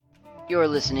You're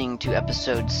listening to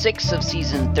episode 6 of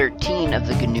season 13 of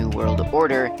the GNU World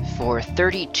Order for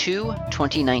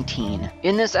 32/2019.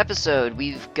 In this episode,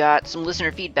 we've got some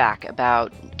listener feedback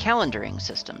about calendaring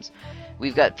systems.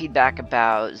 We've got feedback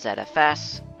about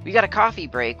ZFS. We got a coffee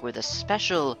break with a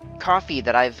special coffee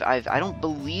that I don't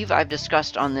believe I've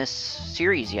discussed on this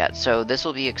series yet, so this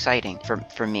will be exciting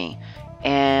for me.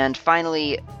 And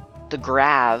finally, the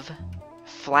Grav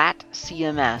Flat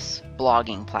CMS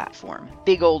blogging platform.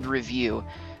 Big old review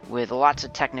with lots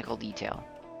of technical detail.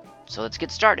 So let's get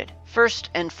started.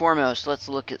 First and foremost, let's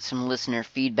look at some listener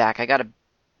feedback. I got a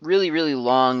really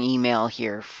long email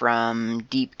here from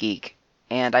Deep Geek,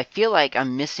 and I feel like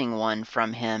I'm missing one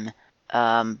from him.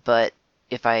 But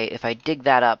if I dig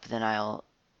that up, then I'll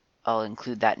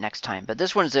include that next time. But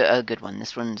this one's a good one.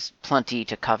 This one's plenty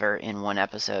to cover in one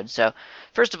episode. So,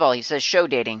 first of all, he says, show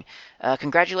dating.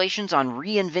 Congratulations on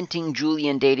reinventing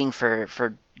Julian dating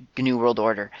for GNU World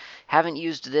Order. Haven't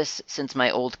used this since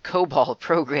my old COBOL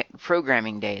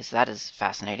programming days. That is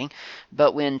fascinating.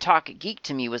 But when Talk Geek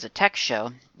to Me was a tech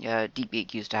show, Deep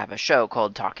Geek used to have a show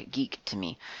called Talk Geek to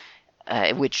Me.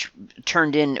 Which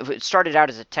it started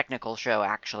out as a technical show,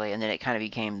 actually, and then it kind of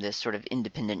became this sort of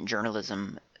independent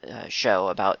journalism show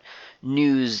about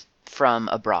news from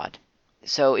abroad.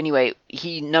 So anyway,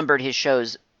 he numbered his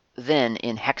shows then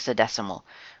in hexadecimal,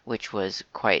 which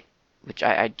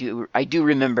I do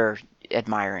remember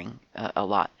admiring a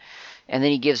lot. And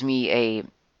then he gives me a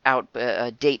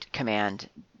date command,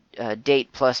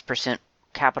 date plus percent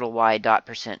capital Y dot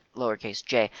percent lowercase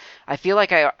j. I feel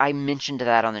like I mentioned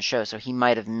that on the show, so he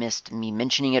might have missed me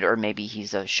mentioning it, or maybe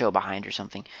he's a show behind or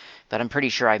something. But I'm pretty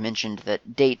sure I mentioned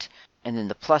that date and then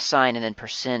the plus sign and then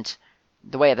percent.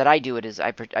 The way that I do it is I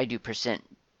do percent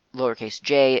lowercase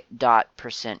j dot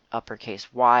percent uppercase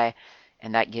y,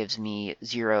 and that gives me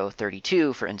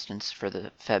 032, for instance, for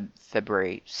the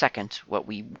February 2nd, what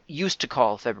we used to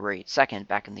call February 2nd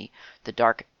back in the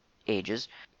dark ages.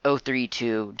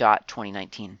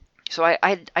 032.2019. So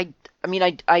I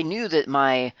knew that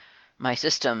my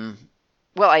system,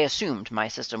 well, I assumed my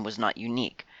system was not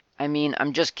unique. I mean,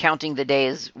 I'm just counting the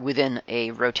days within a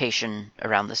rotation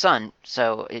around the sun,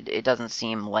 so it doesn't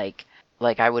seem like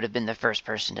I would have been the first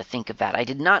person to think of that. I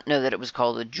did not know that it was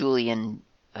called a Julian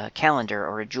calendar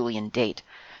or a Julian date.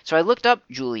 So I looked up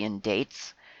Julian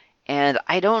dates, and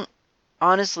I don't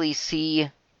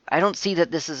see that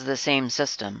this is the same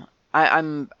system.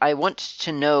 I want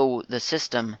to know the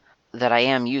system that I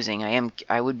am using.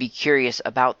 I would be curious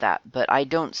about that, but I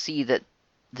don't see that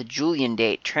the Julian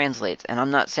date translates. And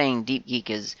I'm not saying Deep Geek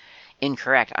is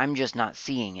incorrect. I'm just not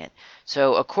seeing it.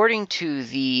 So according to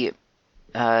the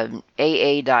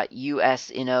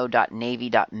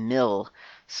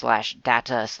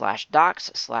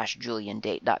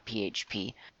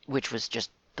aa.usno.navy.mil/data/docs/juliandate.php, which was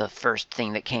just the first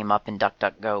thing that came up in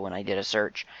DuckDuckGo when I did a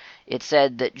search. It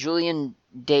said that Julian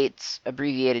dates,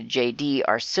 abbreviated JD,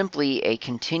 are simply a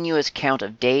continuous count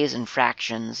of days and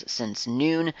fractions since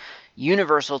noon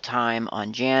Universal Time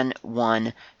on Jan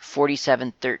 1,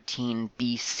 4713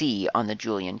 BC on the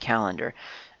Julian calendar,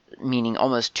 meaning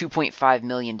almost 2.5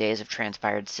 million days have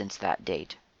transpired since that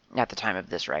date, at the time of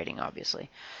this writing, obviously.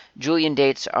 Julian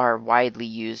dates are widely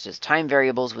used as time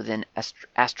variables within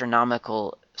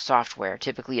astronomical software.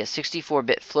 Typically a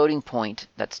 64-bit floating point,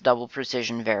 that's double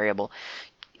precision variable,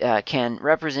 can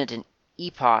represent an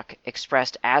epoch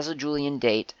expressed as a Julian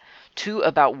date to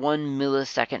about 1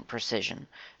 millisecond precision.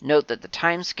 Note that the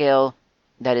time scale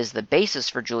that is the basis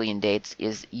for Julian dates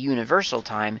is universal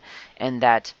time, and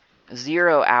that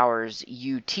 0 hours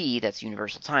UT, that's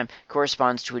universal time,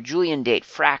 corresponds to a Julian date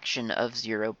fraction of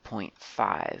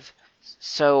 0.5.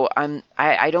 So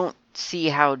I don't see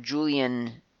how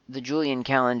the Julian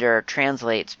calendar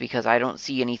translates, because I don't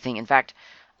see anything. In fact,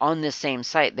 on this same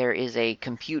site there is a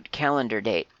compute calendar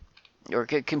date, or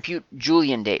compute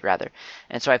Julian date rather.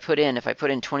 And so if I put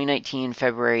in 2019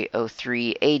 February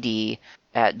 03 AD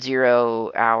at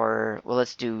 0 hour, well,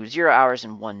 let's do 0 hours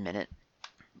and 1 minute.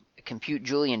 Compute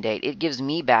Julian date, it gives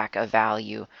me back a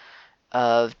value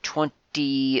of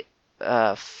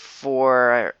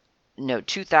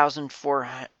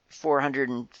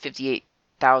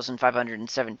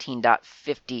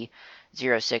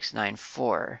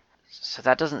So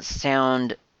that doesn't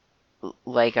sound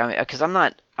like because I'm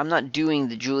not doing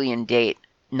the Julian date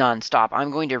nonstop.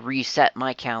 I'm going to reset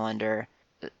my calendar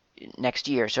next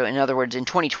year. So in other words, in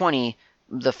 2020,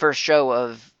 the first show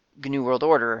of GNU World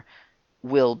Order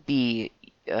will be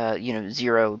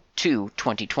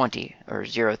 02/2020 or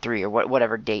 03 or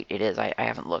whatever date it is. I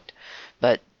haven't looked,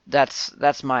 but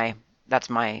that's my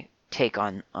take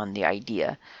on the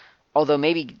idea. Although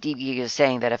maybe DB is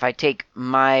saying that if I take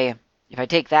my if I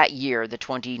take that year, the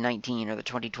 2019 or the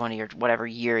 2020 or whatever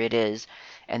year it is,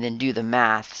 and then do the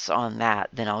maths on that,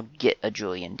 then I'll get a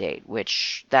Julian date,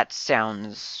 which that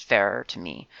sounds fair to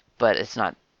me. But it's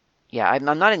not, yeah,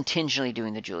 I'm not intentionally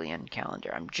doing the Julian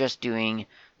calendar. I'm just doing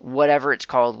whatever it's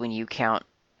called when you count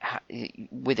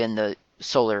within the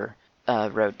solar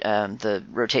the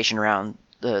rotation around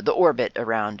the orbit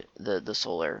around the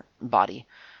solar body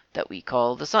that we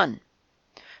call the sun.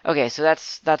 Okay, so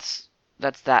that's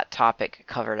that topic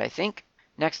covered, I think.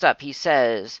 Next up, he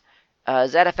says,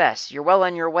 ZFS, you're well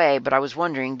on your way, but I was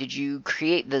wondering, did you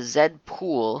create the Z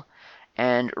pool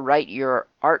and write your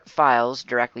art files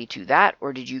directly to that,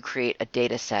 or did you create a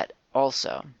data set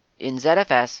also? In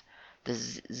ZFS, the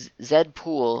Z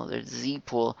pool, or Z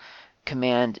pool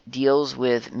command deals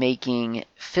with making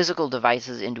physical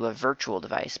devices into a virtual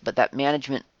device, but then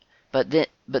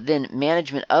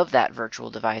management of that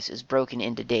virtual device is broken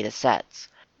into data sets,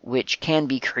 which can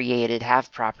be created,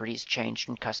 have properties changed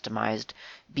and customized,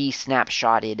 be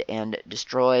snapshotted and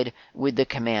destroyed with the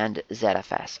command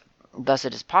ZFS. Thus,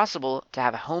 it is possible to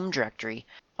have a home directory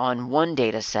on one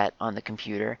data set on the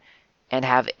computer and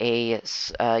have a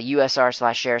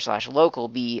usr/share/local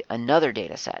be another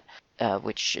data set,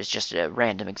 which is just a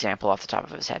random example off the top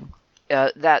of his head.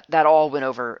 That all went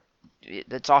over.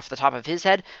 That's off the top of his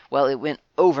head. Well, it went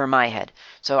over my head.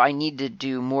 So I need to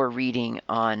do more reading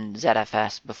on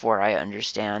ZFS before I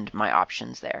understand my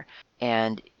options there.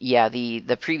 And yeah,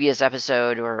 the previous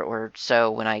episode or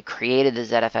so when I created the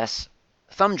ZFS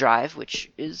thumb drive,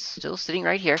 which is still sitting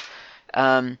right here,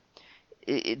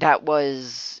 that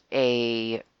was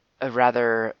a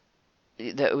rather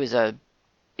it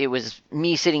was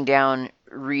me sitting down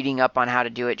reading up on how to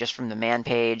do it just from the man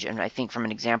page, and I think from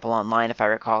an example online, if I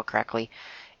recall correctly,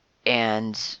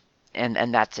 and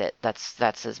that's it.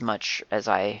 That's as much as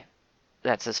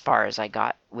that's as far as I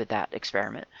got with that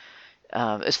experiment.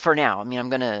 As for now, I mean, I'm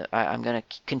gonna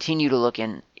continue to look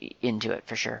into it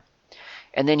for sure.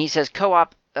 And then he says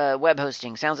co-op web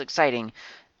hosting sounds exciting.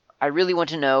 I really want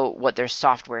to know what their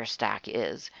software stack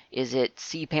is. Is it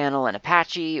cPanel and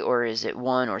Apache, or is it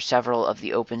one or several of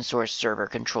the open source server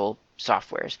control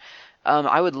softwares?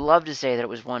 I would love to say that it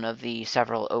was one of the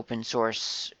several open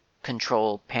source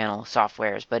control panel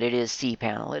softwares, but it is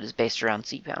cPanel. It is based around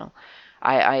cPanel.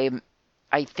 I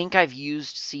think I've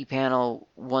used cPanel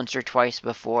once or twice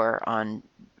before on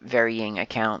varying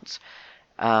accounts.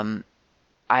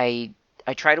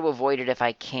 I try to avoid it if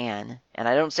I can, and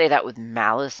I don't say that with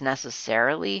malice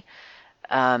necessarily.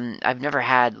 I've never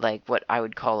had like what I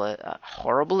would call a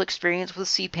horrible experience with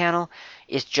cPanel.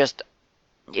 It's just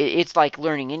it's like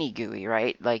learning any GUI,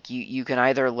 right? Like you can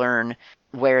either learn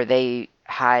where they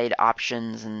hide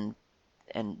options and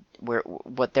where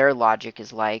what their logic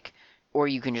is like, or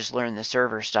you can just learn the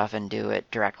server stuff and do it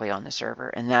directly on the server.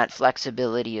 And that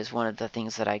flexibility is one of the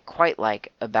things that I quite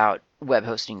like about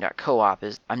webhosting.coop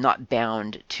is I'm not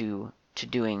bound to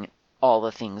doing all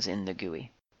the things in the GUI.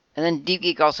 And then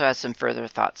DeepGeek also has some further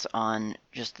thoughts on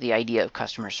just the idea of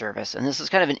customer service. And this is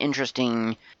kind of an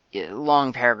interesting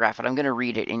long paragraph, but I'm going to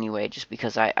read it anyway just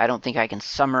because I don't think I can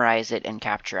summarize it and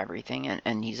capture everything.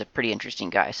 And he's a pretty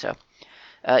interesting guy, so...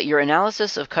 your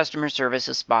analysis of customer service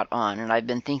is spot on, and I've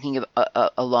been thinking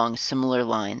along similar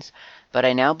lines, but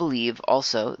I now believe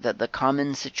also that the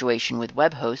common situation with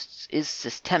web hosts is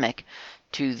systemic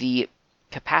to the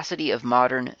capacity of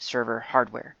modern server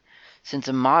hardware. Since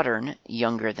a modern,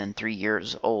 younger than 3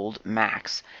 years old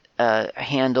max,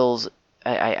 handles,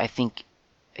 I think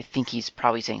he's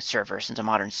probably saying server, since a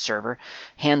modern server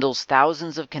handles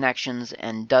thousands of connections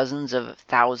and dozens of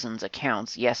thousands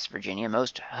accounts. Yes, Virginia,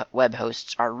 most web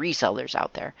hosts are resellers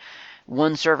out there.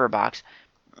 One server box,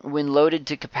 when loaded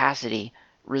to capacity,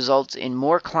 results in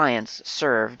more clients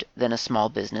served than a small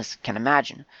business can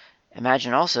imagine.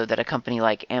 Imagine also that a company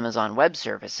like Amazon Web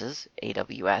Services,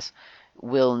 AWS,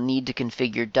 will need to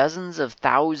configure dozens of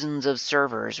thousands of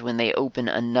servers when they open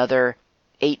another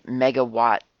 8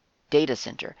 megawatt data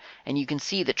center. And you can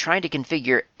see that trying to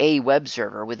configure a web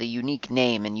server with a unique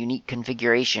name and unique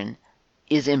configuration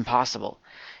is impossible.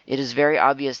 It is very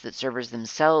obvious that servers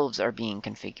themselves are being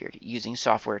configured using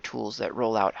software tools that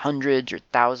roll out hundreds or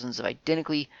thousands of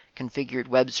identically configured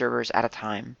web servers at a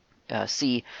time.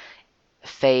 See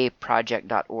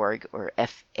faiproject.org or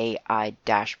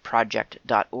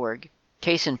fai-project.org.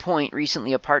 Case in point,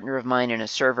 recently a partner of mine in a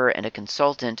server and a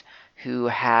consultant who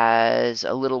has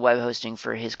a little web hosting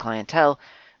for his clientele,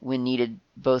 when needed,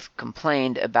 both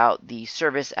complained about the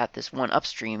service at this one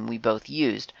upstream we both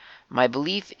used. My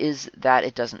belief is that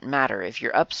it doesn't matter. If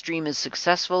your upstream is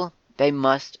successful, they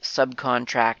must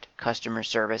subcontract customer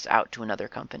service out to another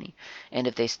company. And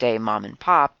if they stay mom and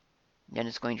pop, and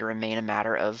it's going to remain a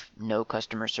matter of no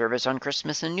customer service on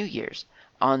Christmas and New Year's.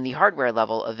 On the hardware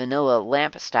level, a vanilla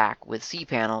lamp stack with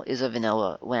cPanel is a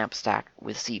vanilla lamp stack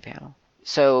with cPanel.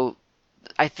 So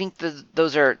I think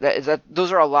those are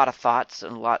a lot of thoughts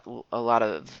and a lot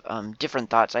of different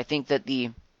thoughts. I think that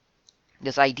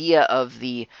this idea of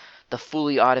the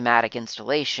fully automatic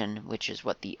installation, which is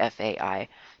what the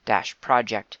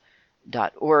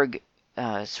FAI-project.org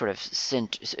sort of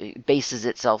bases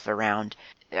itself around.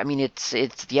 I mean, it's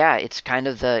kind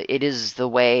of it is the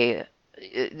way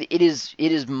it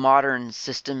is modern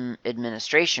system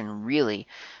administration, really.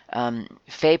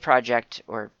 FAI project,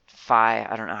 or FI,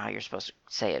 I don't know how you're supposed to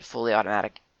say it, fully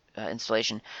automatic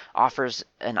installation, offers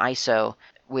an ISO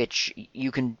which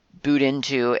you can boot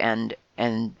into and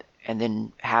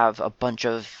then have a bunch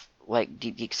of, like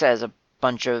DeepGeek says, a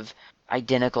bunch of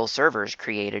identical servers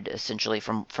created essentially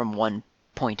from one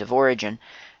point of origin.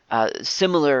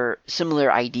 Similar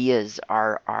ideas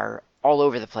are all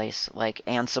over the place, like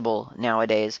Ansible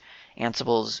nowadays.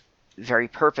 Ansible's very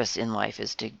purpose in life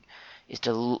is to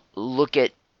look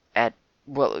at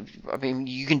well, I mean,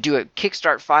 you can do a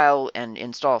Kickstart file and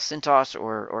install CentOS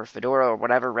or Fedora or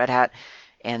whatever, Red Hat,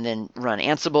 and then run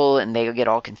Ansible, and they get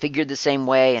all configured the same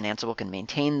way, and Ansible can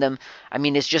maintain them. I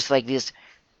mean, it's just like these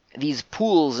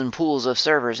pools and pools of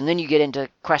servers, and then you get into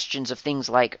questions of things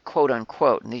like quote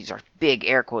unquote, and these are big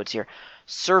air quotes here,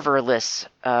 serverless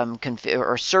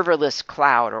or serverless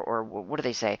cloud, or what do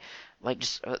they say? Like,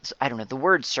 just I don't know, the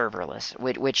word serverless,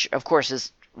 which of course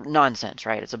is nonsense,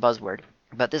 right? It's a buzzword.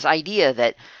 But this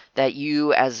idea that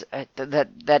you as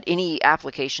that any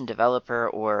application developer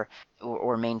or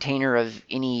maintainer of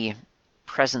any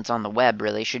presence on the web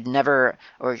really should never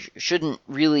or shouldn't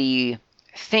really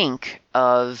think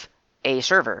of a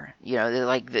server. You know,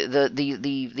 like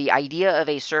the idea of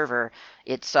a server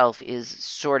itself is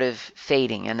sort of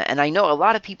fading, and I know a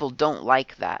lot of people don't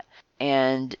like that,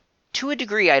 and to a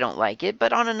degree I don't like it,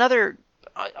 but on another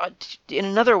in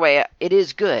another way it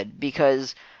is good,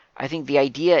 because I think the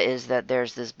idea is that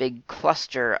there's this big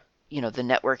cluster, you know, the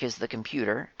network is the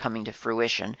computer coming to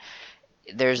fruition.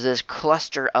 There's this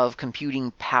cluster of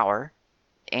computing power,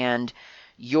 and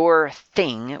your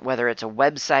thing, whether it's a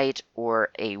website or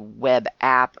a web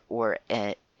app or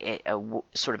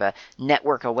sort of a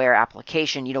network aware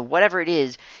application, you know, whatever it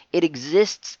is, it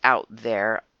exists out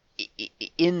there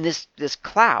in this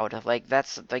cloud. Like,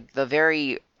 that's like the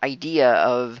very idea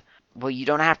of, well, you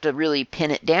don't have to really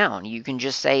pin it down. You can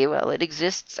just say, well, it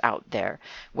exists out there,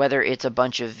 whether it's a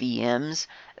bunch of VMs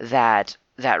that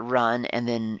run, and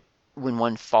then when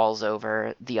one falls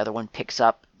over, the other one picks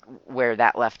up where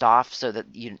that left off, so that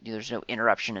there's no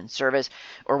interruption in service,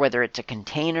 or whether it's a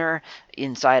container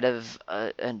inside of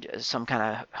some kind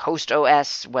of host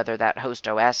OS, whether that host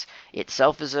OS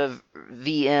itself is a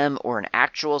VM or an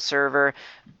actual server,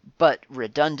 but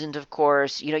redundant, of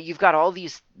course. You know, you've got all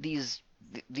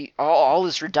all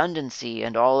this redundancy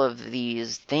and all of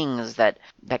these things that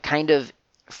kind of,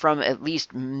 from at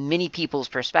least many people's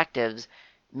perspectives,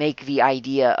 make the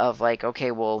idea of like,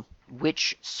 okay, well,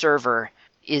 which server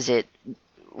is it?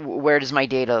 Where does my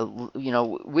data, you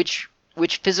know, which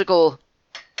physical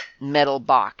metal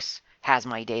box has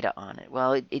my data on it?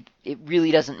 Well, it really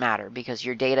doesn't matter, because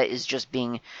your data is just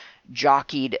being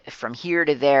jockeyed from here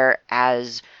to there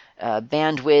as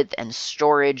bandwidth and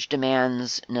storage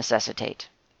demands necessitate.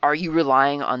 Are you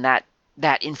relying on that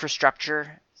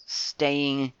infrastructure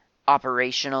staying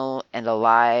operational and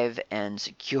alive and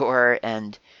secure,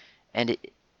 and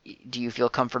do you feel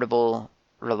comfortable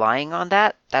relying on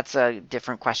that? That's a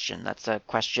different question. That's a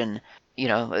question, you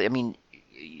know, I mean,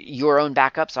 your own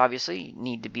backups obviously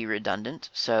need to be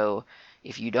redundant. So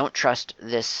if you don't trust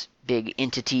this big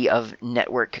entity of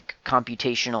network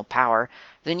computational power,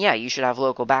 then yeah, you should have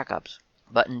local backups.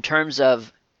 But in terms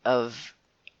of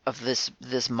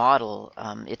this model,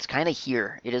 it's kind of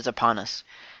here. It is upon us,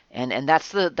 and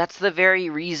that's the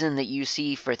very reason that you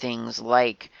see for things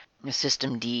like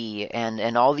System D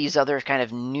and all these other kind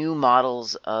of new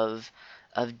models of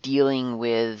dealing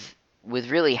with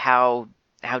really how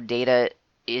data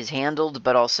is handled,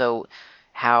 but also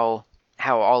how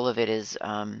all of it is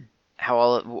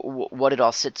what it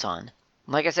all sits on.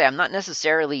 Like I say, I'm not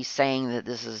necessarily saying that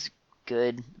this is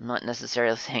good. I'm not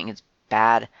necessarily saying it's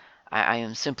bad. I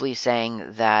am simply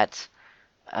saying that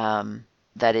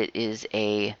that it is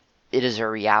a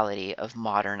reality of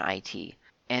modern IT.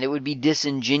 And it would be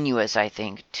disingenuous, I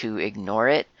think, to ignore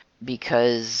it,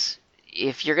 because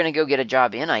if you're going to go get a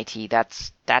job in IT,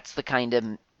 that's the kind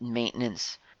of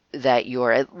maintenance that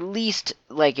you're at least,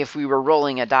 like if we were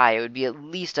rolling a die, it would be at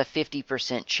least a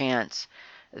 50% chance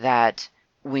that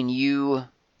when you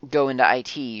go into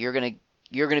IT, you're going to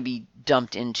you're going to be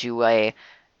dumped into a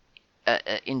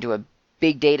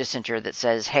big data center that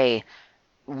says, hey,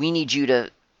 we need you to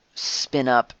spin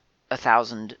up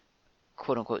 1,000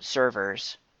 quote unquote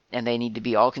servers, and they need to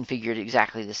be all configured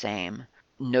exactly the same.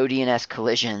 No DNS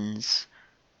collisions,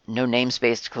 no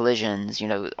namespace collisions,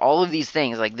 all of these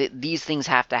things. Like these things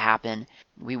have to happen.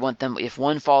 We want them. If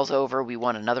one falls over, we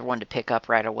want another one to pick up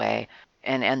right away.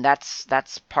 And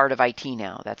that's part of IT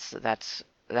now.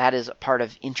 That is part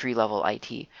of entry level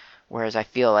IT. Whereas I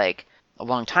feel like a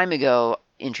long time ago,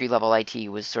 entry level IT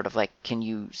was sort of like, can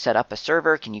you set up a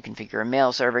server? Can you configure a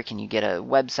mail server? Can you get a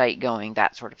website going?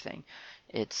 That sort of thing.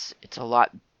 It's a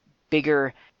lot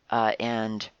bigger,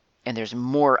 and there's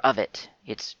more of it.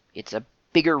 It's a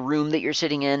bigger room that you're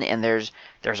sitting in, and there's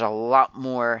a lot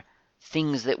more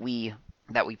things that we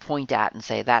point at and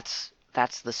say that's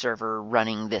the server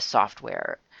running this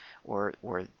software, or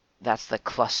that's the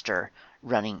cluster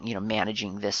running,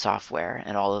 managing this software,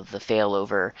 and all of the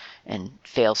failover and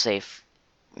failsafe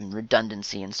and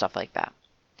redundancy and stuff like that.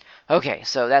 Okay,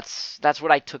 so that's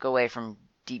what I took away from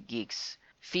Deep Geek's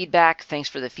feedback. Thanks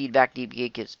for the feedback, Deep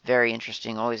Geek. It's very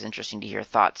interesting. Always interesting to hear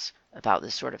thoughts about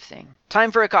this sort of thing.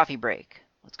 Time for a coffee break.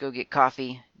 Let's go get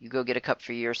coffee. You go get a cup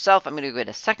for yourself. I'm going to go get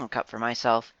a second cup for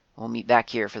myself. We'll meet back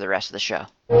here for the rest of the show.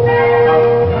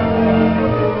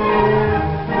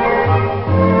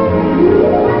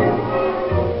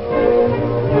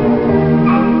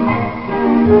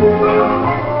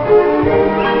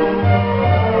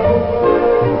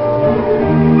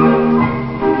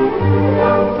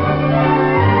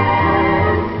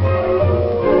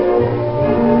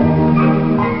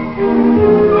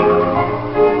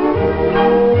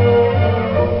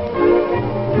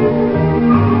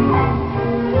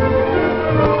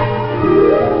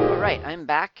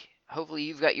 Back. Hopefully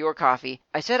you've got your coffee.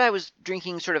 I said I was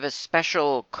drinking sort of a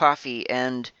special coffee,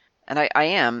 and I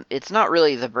am. It's not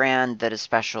really the brand that is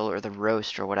special, or the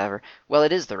roast, or whatever. Well,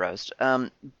 it is the roast.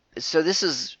 So this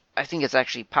is, I think it's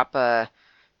actually Papagayo,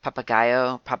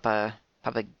 Papageno,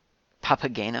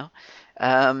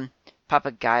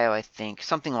 Papagayo, I think,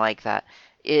 something like that.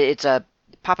 It's a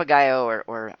Papagayo,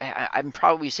 or I'm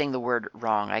probably saying the word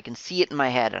wrong. I can see it in my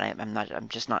head, and I'm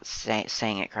just not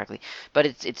saying it correctly. But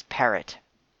it's parrot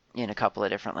in a couple of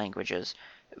different languages,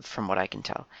 from what I can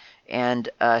tell. And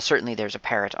certainly there's a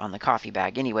parrot on the coffee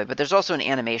bag anyway. But there's also an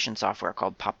animation software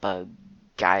called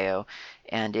Papagayo,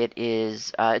 and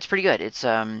it's pretty good. It's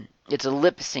a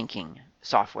lip syncing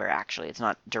software, actually. It's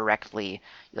not directly,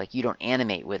 like, you don't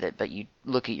animate with it, but you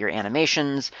look at your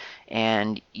animations,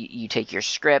 and you take your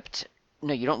script.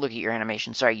 No, you don't look at your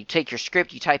animation. Sorry, you take your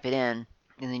script, you type it in,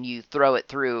 and then you throw it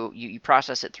through, you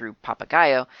process it through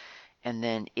Papagayo, and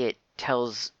then it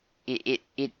tells you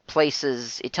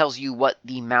what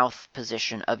the mouth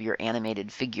position of your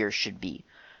animated figure should be.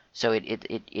 So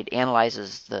it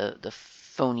analyzes the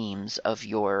phonemes of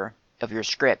your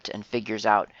script and figures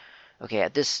out, okay,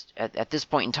 at this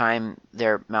point in time,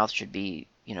 their mouth should be,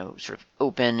 sort of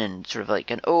open and sort of like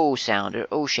an O sound, an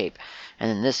O shape, and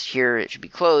then this here it should be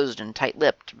closed and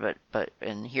tight-lipped, but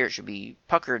and here it should be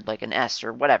puckered like an S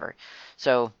or whatever.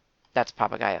 So that's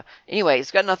Papagayo. Anyway,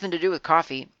 it's got nothing to do with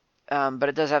coffee, but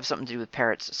it does have something to do with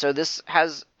parrots. So this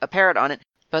has a parrot on it,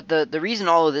 but the reason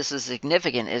all of this is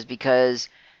significant is because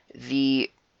I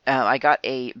got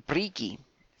a briki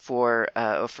for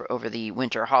over the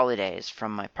winter holidays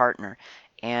from my partner,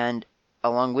 and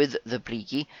along with the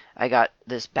briki, I got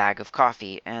this bag of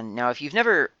coffee. And now, if you've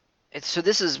never, so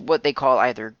this is what they call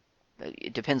either,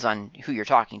 it depends on who you're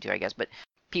talking to, I guess, but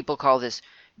people call this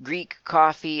Greek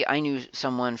coffee. I knew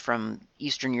someone from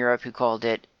Eastern Europe who called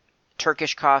it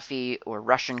Turkish coffee or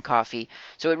Russian coffee.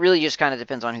 So it really just kind of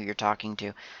depends on who you're talking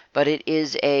to. But it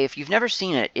is if you've never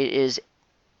seen it, it is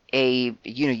the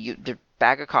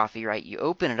bag of coffee, right? You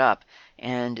open it up,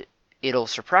 and it'll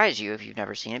surprise you if you've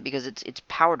never seen it, because it's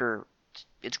powder.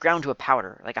 It's ground to a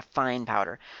powder, like a fine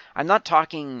powder. I'm not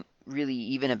talking really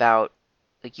even about,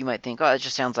 like, you might think, oh, it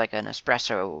just sounds like an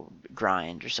espresso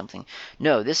grind or something.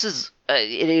 No, this is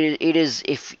it is,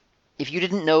 if you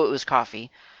didn't know it was coffee,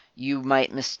 you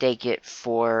might mistake it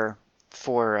for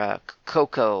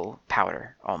cocoa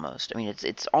powder almost. I mean,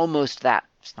 it's almost that.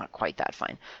 It's not quite that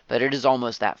fine, but it is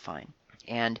almost that fine.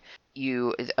 And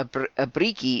a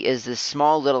briki is this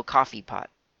small little coffee pot.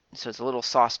 So it's a little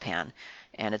saucepan,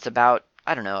 and it's about,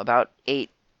 I don't know, about 8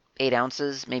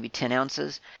 ounces, maybe 10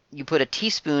 ounces. You put a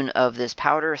teaspoon of this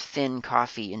powder thin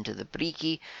coffee into the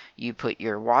briki. You put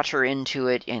your water into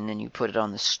it, and then you put it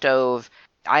on the stove.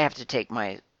 I have to take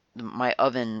my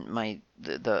oven.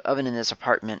 The oven in this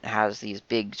apartment has these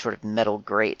big sort of metal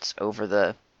grates over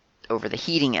the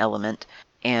heating element,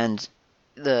 and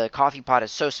the coffee pot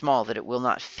is so small that it will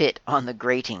not fit on the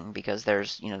grating because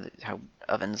there's, how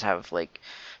ovens have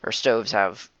or stoves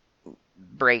have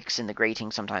breaks in the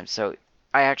grating sometimes. So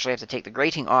I actually have to take the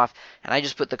grating off, and I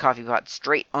just put the coffee pot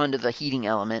straight onto the heating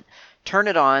element, turn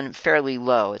it on fairly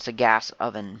low. It's a gas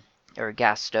oven or a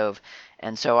gas stove,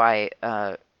 and so I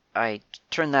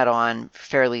turn that on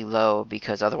fairly low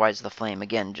because otherwise the flame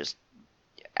again just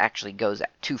actually goes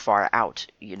too far out,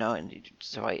 and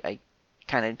so I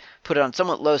kind of put it on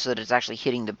somewhat low so that it's actually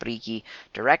hitting the briki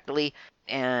directly,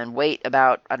 and wait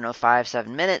about, I don't know, 5-7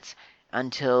 minutes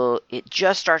until it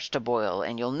just starts to boil.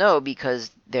 And you'll know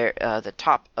because the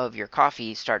top of your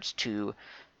coffee starts to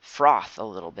froth a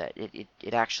little bit.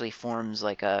 It actually forms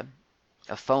like a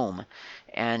foam.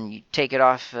 And you take it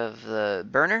off of the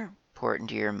burner, pour it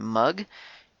into your mug,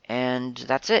 and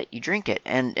that's it. You drink it.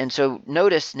 And so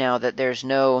notice now that there's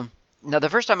no. Now, the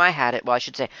first time I had it, well, I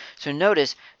should say, so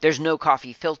notice there's no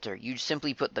coffee filter. You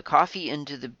simply put the coffee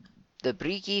into the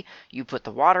briki, you put the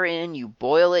water in, you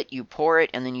boil it, you pour it,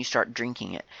 and then you start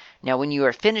drinking it. Now, when you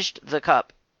are finished the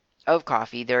cup of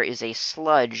coffee, there is a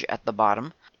sludge at the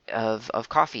bottom of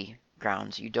coffee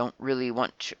grounds. You don't really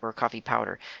want to, or coffee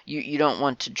powder. You don't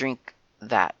want to drink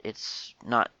that. It's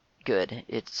not good.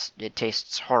 It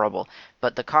tastes horrible.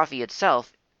 But the coffee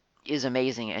itself is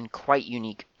amazing and quite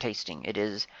unique tasting.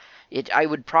 I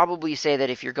would probably say that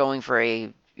if you're going for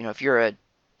if you're a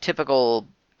typical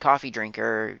coffee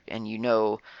drinker and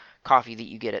coffee that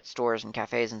you get at stores and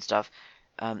cafes and stuff,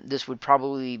 this would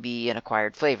probably be an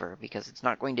acquired flavor because it's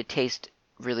not going to taste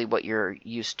really what you're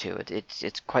used to.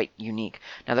 It's quite unique.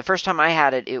 Now, the first time I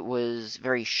had it, it was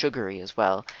very sugary as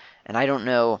well, and I don't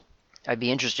know. I'd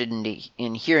be interested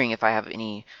in hearing if I have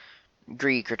any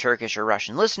Greek or Turkish or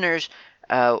Russian listeners,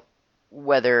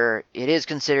 whether it is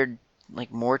considered like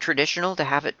more traditional to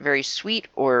have it very sweet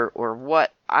or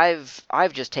what. I've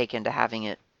just taken to having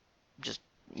it just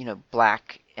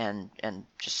black and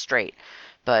just straight.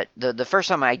 But the first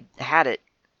time I had it,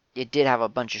 it did have a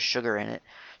bunch of sugar in it,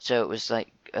 so it was like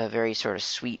a very sort of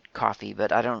sweet coffee.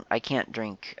 But I can't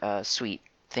drink sweet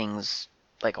things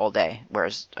like all day,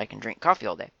 whereas I can drink coffee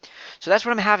all day. So that's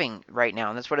what I'm having right now,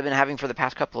 and that's what I've been having for the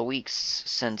past couple of weeks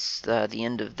since the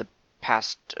end of the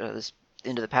past this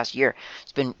end of the past year.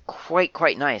 It's been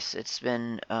quite nice. It's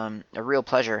been a real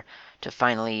pleasure to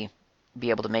finally be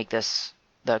able to make this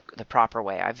the proper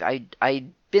way.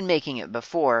 I'd been making it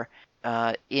before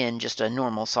in just a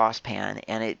normal saucepan,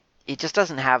 and it just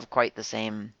doesn't have quite the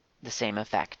same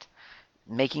effect.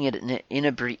 Making it in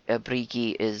a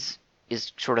briki is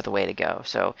sort of the way to go.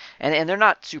 So and they're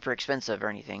not super expensive or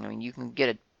anything. I mean, you can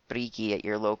get a briki at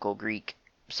your local Greek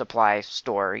supply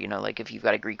store, like if you've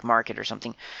got a Greek market or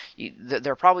something,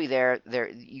 they're probably there.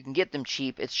 You can get them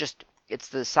cheap. It's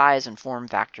the size and form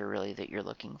factor really that you're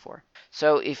looking for.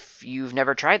 So if you've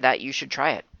never tried that, you should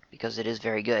try it because it is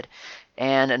very good.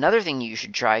 And another thing you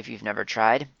should try if you've never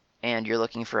tried and you're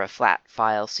looking for a flat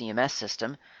file CMS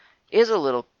system is a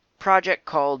little project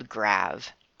called Grav.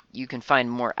 You can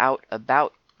find more out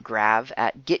about Grav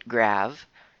at getgrav,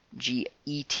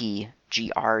 getgrav.org,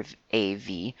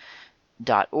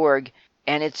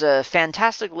 and it's a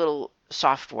fantastic little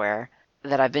software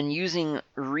that I've been using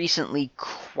recently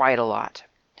quite a lot.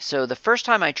 So the first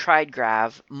time I tried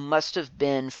Grav must have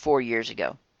been 4 years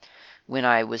ago when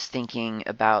I was thinking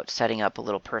about setting up a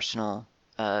little personal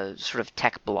sort of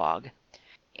tech blog.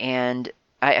 And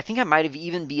I think I might have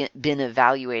even been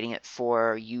evaluating it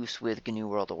for use with GNU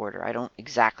World Order. I don't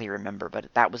exactly remember,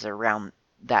 but that was around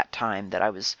that time that I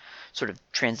was sort of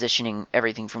transitioning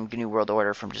everything from GNU World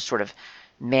Order from just sort of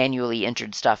manually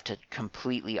entered stuff to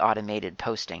completely automated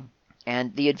posting.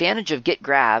 And the advantage of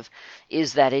getgrav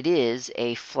is that it is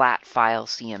a flat file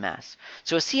CMS.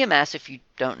 So a CMS, if you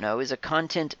don't know, is a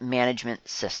content management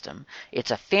system. It's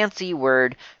a fancy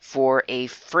word for a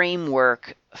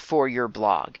framework for your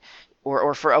blog.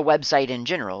 Or for a website in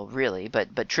general, really,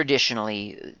 but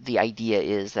traditionally the idea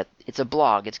is that it's a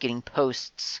blog. It's getting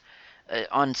posts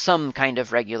on some kind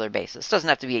of regular basis. It doesn't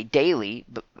have to be a daily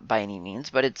by any means,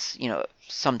 but it's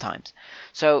sometimes.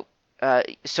 So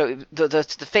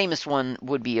the famous one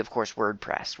would be, of course,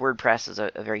 WordPress. WordPress is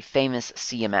a very famous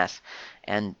CMS,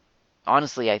 and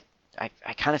honestly, I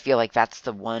kind of feel like that's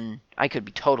the one. I could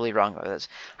be totally wrong about this.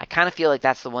 I kind of feel like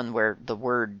that's the one where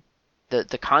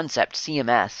the concept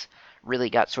CMS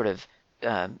really got sort of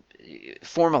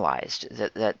formalized.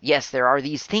 That yes, there are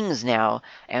these things now,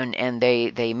 and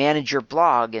they manage your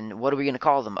blog. And what are we going to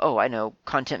call them? Oh, I know,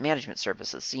 content management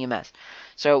services, CMS.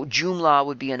 So Joomla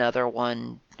would be another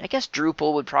one. I guess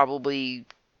Drupal would probably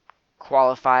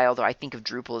qualify, although I think of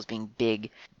Drupal as being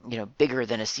big, bigger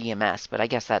than a CMS. But I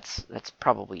guess that's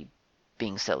probably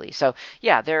being silly. So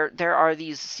yeah, there are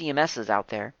these CMSs out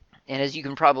there, and as you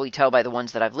can probably tell by the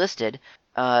ones that I've listed,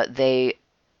 they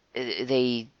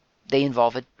they they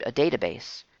involve a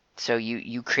database. So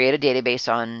you create a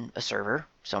database on a server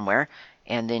somewhere,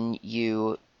 and then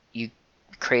you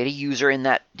create a user in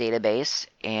that database,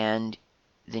 and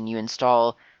then you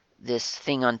install this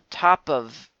thing on top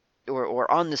of or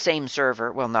on the same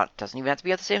server. Well, not doesn't even have to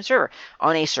be on the same server,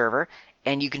 on a server,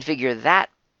 and you configure that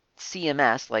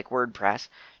CMS like WordPress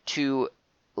to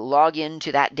log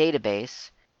into that database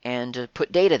and to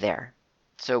put data there.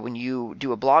 So when you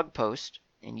do a blog post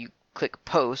and you click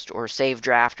post or save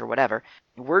draft or whatever,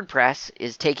 WordPress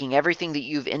is taking everything that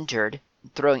you've entered,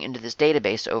 throwing into this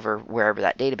database over wherever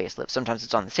that database lives. Sometimes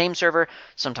it's on the same server,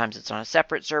 sometimes it's on a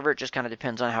separate server. It just kind of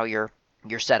depends on how your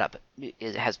setup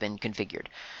has been configured.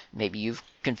 Maybe you've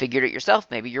configured it yourself.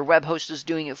 Maybe your web host is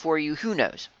doing it for you. Who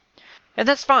knows? And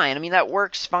that's fine. I mean, that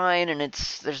works fine, and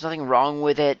there's nothing wrong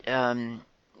with it.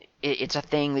 It's a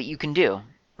thing that you can do,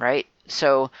 right?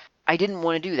 So I didn't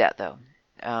want to do that though.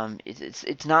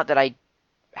 It's not that I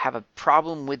have a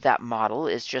problem with that model.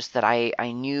 It's just that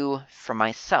I knew for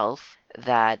myself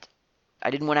that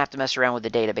I didn't want to have to mess around with the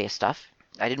database stuff.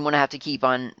 I didn't want to have to keep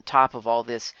on top of all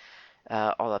this,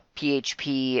 all the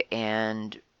PHP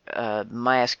and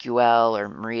MySQL or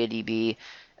MariaDB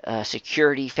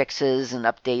security fixes and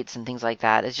updates and things like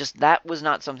that. It's just that was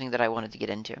not something that I wanted to get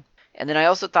into. And then I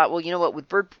also thought, well, you know what, with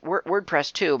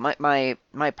WordPress too,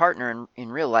 my partner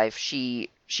in real life, she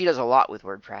does a lot with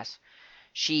WordPress.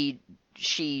 She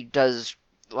does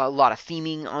a lot of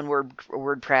theming on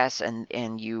WordPress,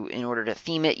 and you, in order to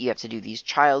theme it, you have to do these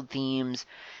child themes,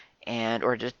 and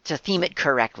or to theme it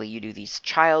correctly, you do these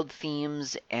child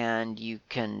themes, and you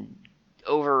can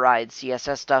override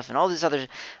CSS stuff and all this other.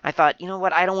 I thought, you know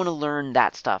what, I don't want to learn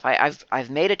that stuff. I've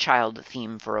made a child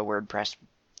theme for a WordPress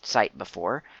site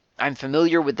before. I'm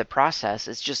familiar with the process.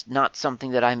 It's just not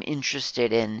something that I'm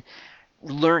interested in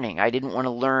learning. I didn't want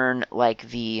to learn like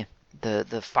the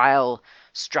file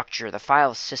structure, the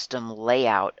file system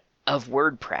layout of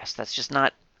WordPress. That's just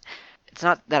not. It's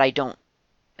not that I don't.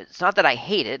 It's not that I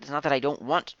hate it. It's not that I don't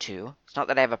want to. It's not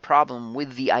that I have a problem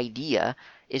with the idea.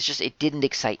 It's just it didn't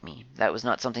excite me. That was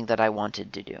not something that I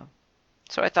wanted to do.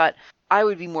 So I thought I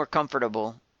would be more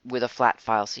comfortable with a flat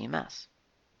file CMS,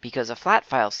 because a flat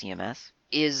file CMS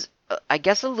is, I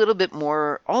guess, a little bit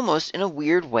more, almost in a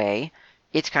weird way,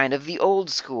 it's kind of the old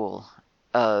school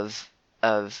of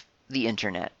the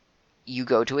internet. You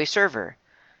go to a server,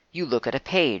 you look at a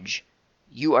page,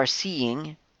 you are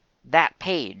seeing that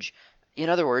page. In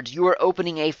other words, you are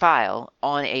opening a file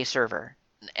on a server,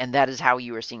 and that is how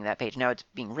you are seeing that page. Now it's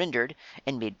being rendered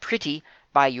and made pretty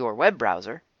by your web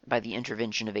browser, by the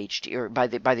intervention of HTML, or by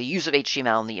the use of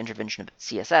HTML and the intervention of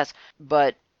CSS,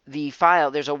 but the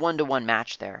file, there's a one-to-one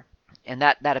match there, and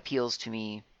that appeals to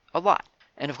me a lot.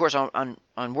 And of course, on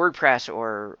WordPress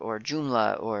or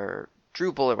Joomla or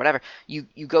Drupal or whatever, you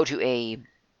go to a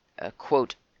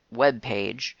quote web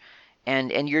page,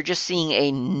 and you're just seeing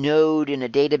a node in a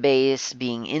database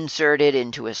being inserted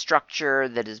into a structure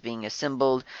that is being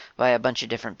assembled by a bunch of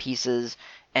different pieces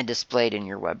and displayed in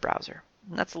your web browser.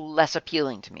 And that's less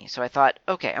appealing to me. So I thought,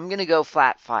 okay, I'm going to go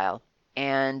flat file.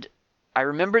 And I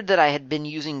remembered that I had been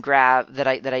using Grav, that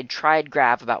I'd tried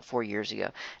Grav about 4 years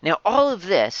ago. Now, all of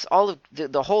this, all of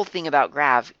the whole thing about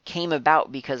Grav came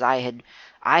about because I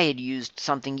had used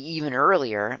something even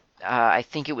earlier. I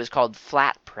think it was called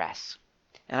FlatPress.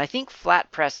 And I think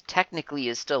FlatPress technically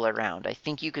is still around. I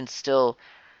think you can still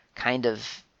kind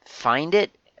of find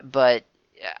it, but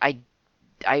I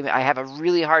have a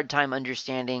really hard time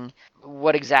understanding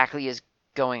what exactly is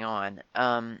going on.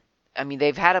 I mean,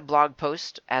 they've had a blog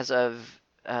post as of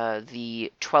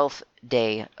the 12th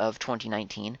day of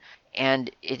 2019,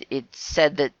 and it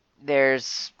said that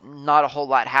there's not a whole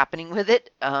lot happening with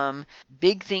it.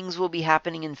 Big things will be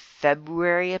happening in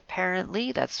February,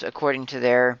 apparently. That's according to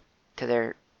their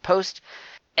post,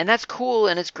 and that's cool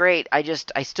and it's great.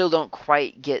 I still don't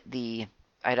quite get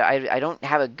I don't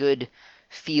have a good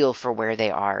feel for where they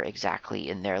are exactly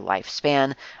in their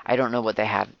lifespan. I don't know what they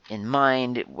have in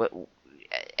mind,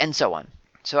 and so on.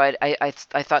 So I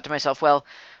thought to myself, well,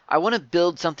 I want to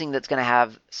build something that's going to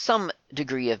have some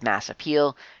degree of mass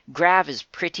appeal. Grav is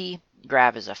pretty.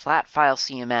 Grav is a flat file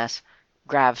CMS.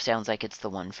 Grav sounds like it's the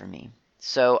one for me.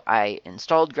 So I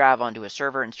installed Grav onto a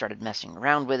server and started messing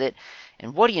around with it.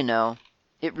 And what do you know?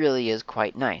 It really is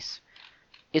quite nice.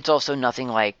 It's also nothing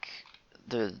like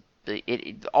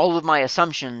all of my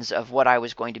assumptions of what I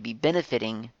was going to be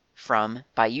benefiting from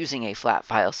by using a flat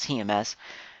file CMS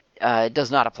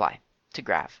does not apply to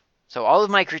Grav. So all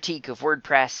of my critique of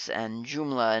WordPress and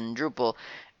Joomla and Drupal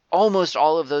almost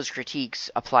all of those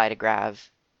critiques apply to Grav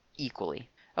equally.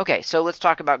 Okay, so let's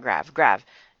talk about Grav. Grav,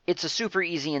 it's a super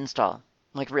easy install.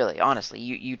 Like really, honestly,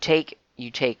 you take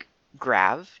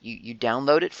Grav, you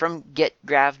download it from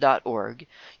getgrav.org,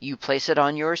 you place it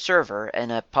on your server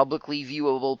in a publicly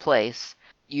viewable place.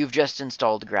 You've just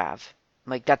installed Grav.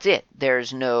 Like that's it.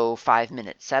 There's no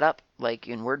 5-minute setup like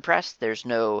in WordPress. There's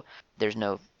no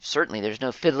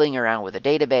fiddling around with a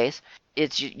database.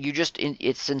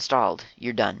 It's installed.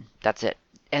 You're done. That's it.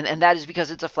 And that is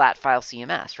because it's a flat file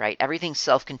CMS, right? Everything's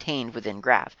self-contained within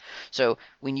Grav. So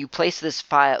when you place this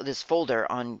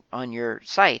folder on your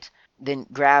site, then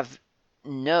Grav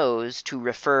knows to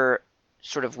refer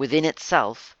sort of within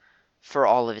itself for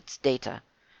all of its data.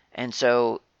 And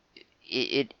so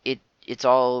it's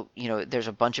all, there's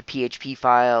a bunch of PHP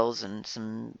files and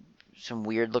some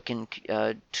weird looking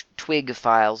twig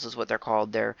files is what they're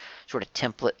called. They're sort of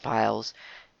template files,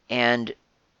 and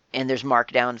there's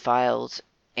markdown files.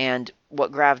 And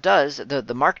what Grav does,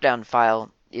 the markdown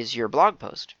file is your blog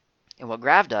post, and what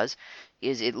Grav does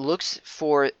is it looks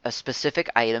for a specific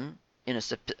item in a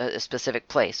specific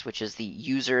place, which is the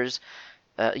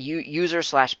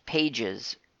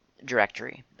user/pages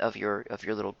directory of your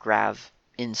little Grav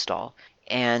install,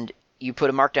 and you put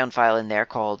a markdown file in there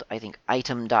called, I think,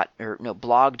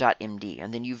 blog.md,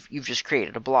 and then you've just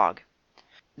created a blog.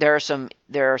 There are some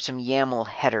YAML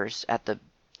headers at the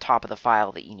top of the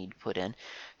file that you need to put in,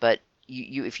 but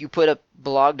if you put a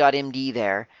blog.md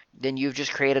there, then you've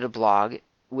just created a blog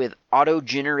with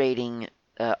auto-generating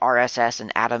RSS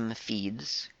and Atom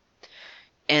feeds.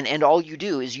 And all you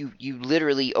do is you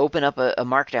literally open up a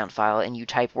markdown file and you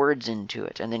type words into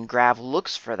it, and then Grav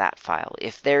looks for that file.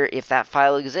 If that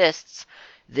file exists,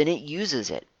 then it uses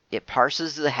it. It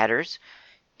parses the headers,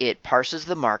 it parses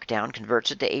the markdown, converts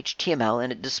it to HTML,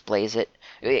 and it displays it.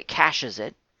 It caches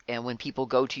it, and when people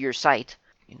go to your site,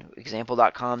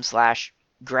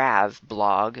 example.com/Grav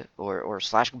blog or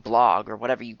 /blog or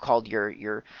whatever you called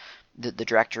the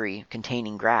directory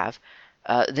containing Grav,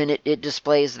 then it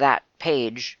displays that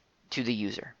page to the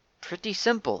user. Pretty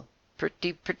simple.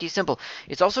 Pretty simple.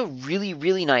 It's also really,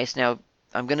 really nice. Now,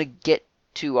 I'm going to get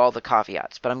to all the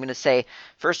caveats, but I'm going to say,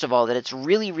 first of all, that it's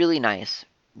really, really nice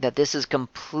that this is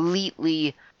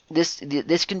completely, it's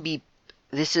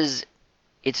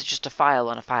just a file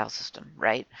on a file system,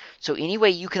 right? So any way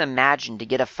you can imagine to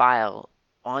get a file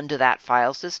onto that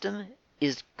file system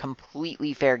is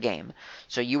completely fair game.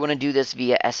 So you want to do this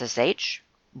via SSH?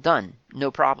 Done.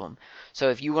 No problem. So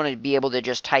if you want to be able to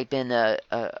just type in a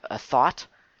thought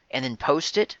and then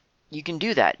post it, you can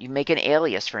do that. You make an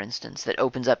alias, for instance, that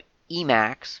opens up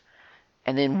Emacs,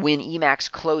 and then when Emacs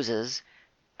closes,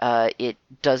 it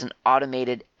does an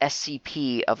automated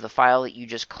SCP of the file that you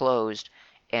just closed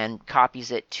and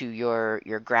copies it to your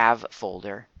Grav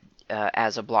folder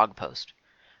as a blog post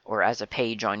or as a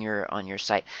page on your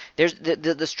site. There's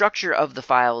the structure of the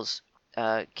files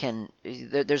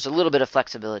there's a little bit of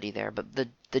flexibility there, but the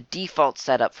default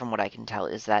setup, from what I can tell,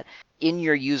 is that in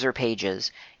your user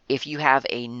pages, if you have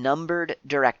a numbered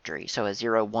directory, so a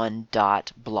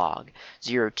 01.blog,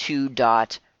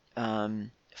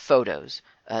 02.photos,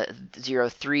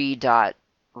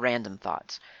 03.random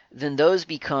thoughts, then those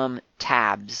become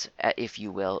tabs, if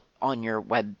you will, on your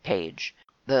web page.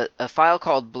 A file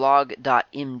called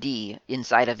blog.md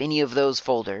inside of any of those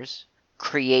folders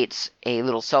creates a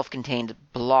little self-contained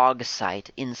blog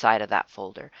site inside of that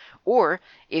folder. Or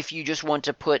if you just want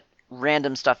to put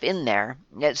random stuff in there,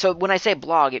 so when I say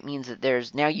blog, it means that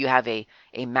now you have a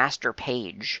master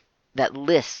page that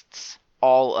lists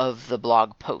all of the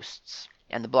blog posts.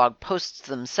 And the blog posts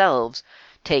themselves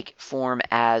take form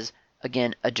as,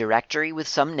 again, a directory with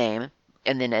some name,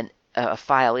 and then a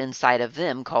file inside of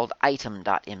them called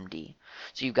item.md.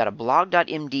 So you've got a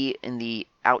blog.md in the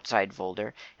outside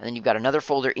folder, and then you've got another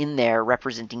folder in there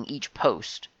representing each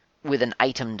post with an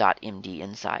item.md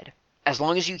inside. As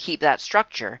long as you keep that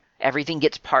structure, everything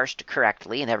gets parsed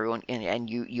correctly, and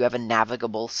you have a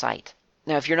navigable site.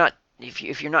 Now, if you're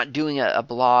not doing a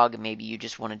blog, maybe you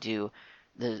just want to do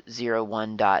the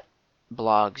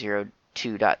 01.blog,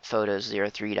 02.photos,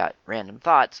 03.random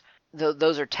thoughts.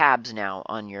 Those are tabs now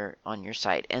on your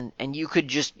site, and you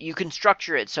can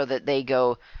structure it so that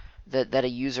that a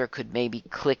user could maybe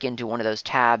click into one of those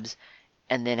tabs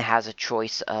and then has a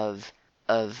choice of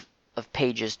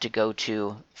pages to go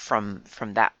to from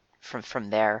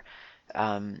there.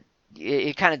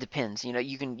 It kind of depends.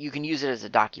 You can use it as a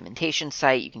documentation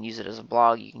site, you can use it as a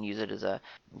blog, you can use it as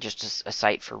just a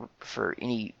site for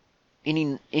any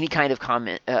kind of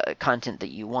content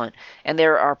that you want. And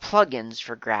there are plugins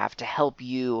for Grav to help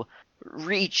you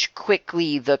reach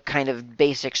quickly the kind of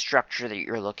basic structure that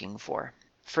you're looking for.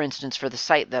 for instance, for the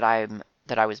site that I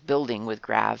was building with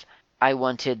Grav, I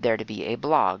wanted there to be a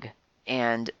blog.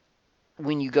 And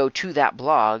when you go to that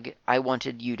blog, I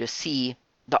wanted you to see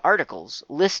the articles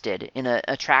listed in an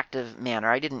attractive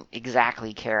manner. I didn't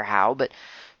exactly care how, but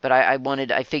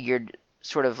I figured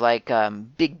sort of like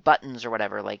big buttons or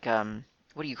whatever, like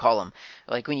what do you call them?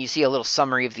 Like when you see a little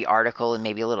summary of the article and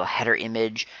maybe a little header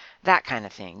image, that kind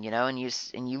of thing, and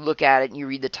you look at it and you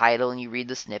read the title and you read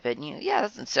the snippet and yeah,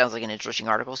 that sounds like an interesting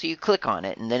article, so you click on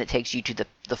it and then it takes you to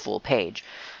the full page.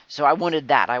 So I wanted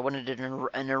that. I wanted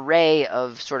an array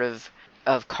of sort of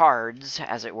cards,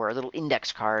 as it were, little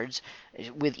index cards,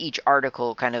 with each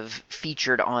article kind of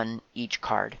featured on each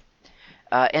card.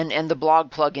 And the blog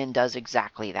plugin does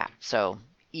exactly that. So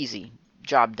easy,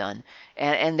 job done.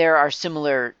 And there are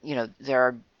similar,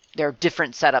 there are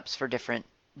different setups for different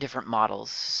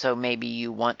models. So maybe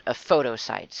you want a photo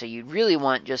site. So you really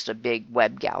want just a big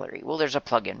web gallery. Well, there's a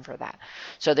plugin for that.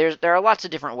 So there are lots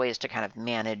of different ways to kind of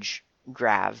manage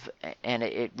Grav, and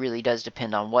it really does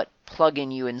depend on what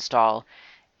plugin you install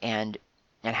and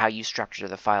how you structure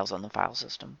the files on the file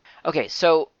system. Okay,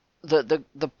 so the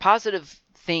positive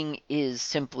thing is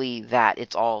simply that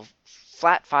it's all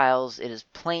flat files. It is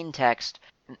plain text.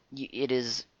 It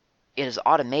is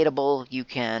automatable. You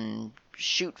can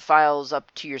shoot files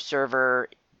up to your server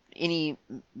in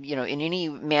any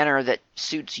manner that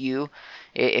suits you.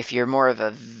 If you're more of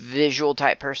a visual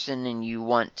type person and you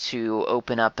want to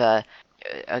open up a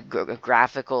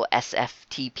graphical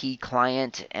SFTP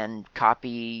client and copy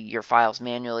your files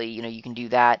manually, you can do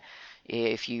that.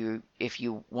 If you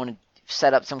want to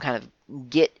set up some kind of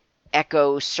Git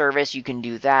echo service, you can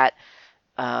do that.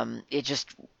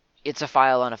 It's a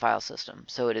file on a file system,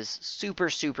 so it is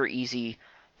super easy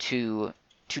to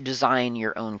design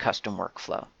your own custom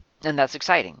workflow, and that's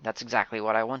exciting. That's exactly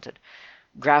what I wanted.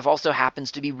 Grav also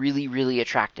happens to be really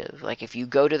attractive. Like if you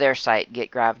go to their site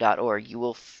getgrav.org,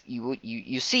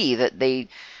 you see that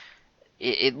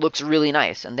it looks really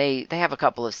nice, and they have a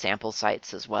couple of sample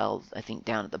sites as well. I think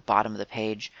down at the bottom of the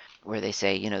page where they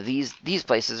say these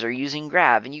places are using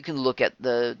Grav, and you can look at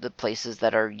the places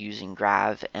that are using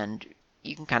Grav, and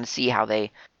you can kind of see how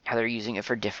they're using it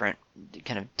for a different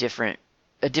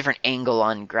angle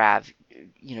on Grav,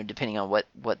 depending on what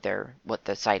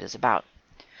the site is about.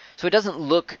 So it doesn't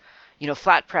look,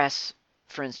 FlatPress,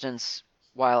 for instance,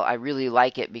 while I really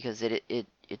like it because it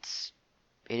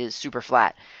is super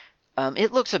flat,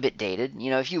 it looks a bit dated.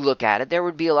 If you look at it, there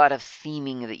would be a lot of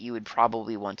theming that you would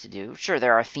probably want to do. Sure,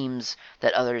 there are themes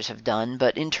that others have done,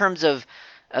 but in terms of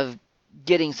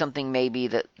getting something maybe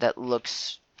that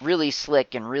looks really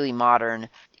slick and really modern,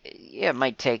 yeah, it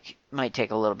might take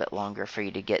a little bit longer for you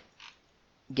to get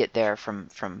there from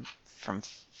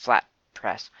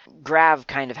FlatPress. Grav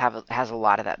kind of has a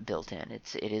lot of that built in.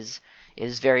 It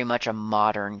is very much a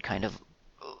modern kind of.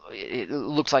 It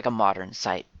looks like a modern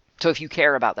site. So if you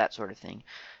care about that sort of thing,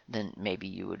 then maybe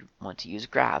you would want to use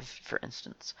Grav, for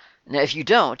instance. Now, if you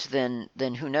don't,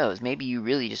 then who knows? Maybe you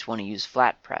really just want to use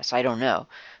FlatPress. I don't know.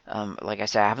 Like I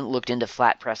said, I haven't looked into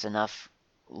FlatPress enough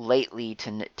lately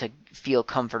to feel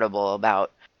comfortable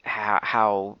about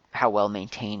how well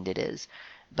maintained it is.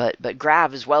 But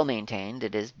Grav is well maintained.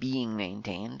 It is being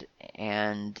maintained,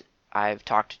 and I've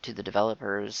talked to the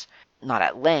developers, not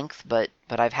at length, but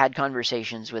I've had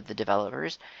conversations with the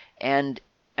developers, and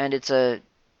it's a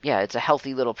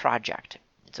healthy little project.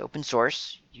 It's open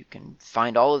source. You can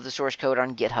find all of the source code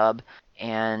on GitHub,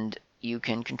 and you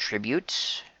can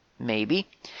contribute, maybe,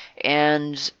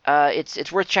 and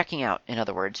it's worth checking out. In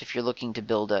other words, if you're looking to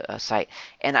build a site,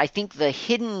 and I think the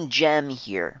hidden gem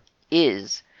here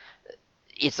is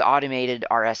its automated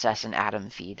RSS and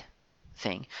Atom feed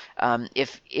thing.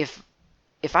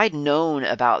 If I'd known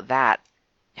about that,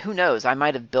 who knows? I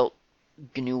might have built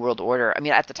GNU World Order. I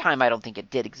mean, at the time, I don't think it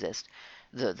did exist,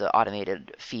 the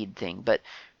automated feed thing. But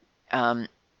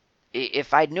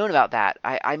if I'd known about that,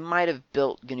 I might have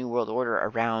built GNU World Order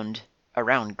around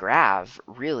Grav,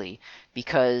 really,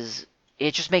 because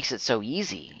it just makes it so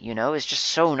easy. It's just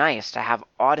so nice to have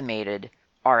automated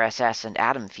RSS and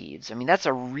Atom feeds. I mean, that's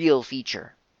a real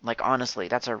feature. Like, honestly,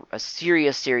 that's a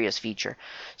serious feature.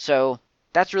 So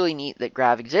that's really neat that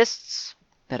Grav exists,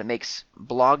 that it makes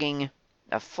blogging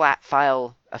a flat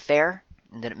file affair,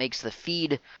 and that it makes the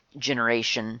feed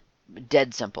generation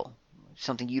dead simple,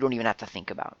 something you don't even have to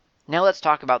think about. Now let's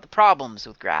talk about the problems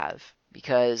with Grav,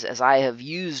 because as I have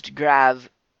used Grav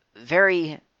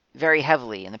very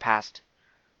heavily in the past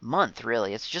month,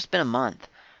 really, it's just been a month,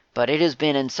 but it has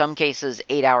been in some cases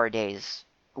 8-hour days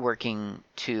working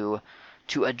to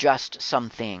adjust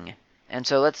something. And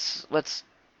so let's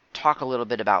talk a little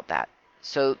bit about that.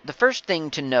 So the first thing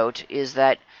to note is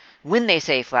that when they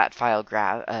say flat file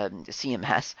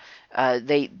CMS,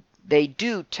 they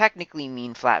do technically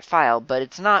mean flat file, but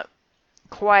it's not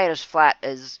quite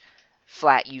as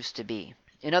flat used to be.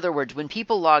 In other words, when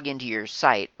people log into your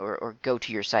site, or go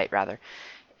to your site rather,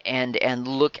 and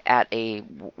look at a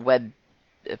web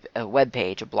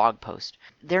page, a blog post,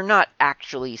 they're not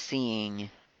actually seeing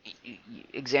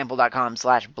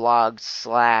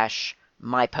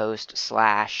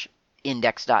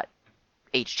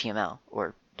example.com/blog/mypost/index.html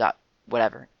or dot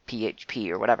whatever, PHP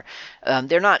or whatever.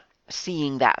 They're not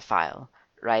seeing that file,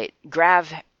 right?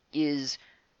 Grav is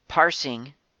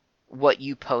parsing what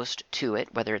you post to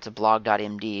it, whether it's a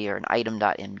blog.md or an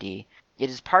item.md. It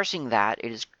is parsing that.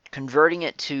 It is converting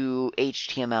it to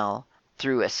HTML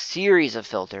through a series of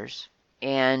filters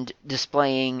and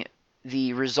displaying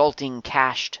the resulting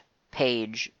cached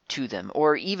page to them,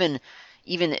 or even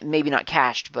maybe not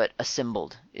cached, but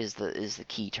assembled is the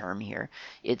key term here.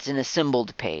 It's an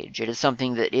assembled page. It is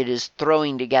something that it is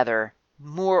throwing together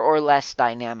more or less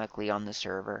dynamically on the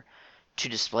server to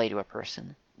display to a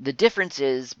person. The difference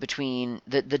is between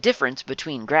the difference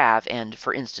between Grav and,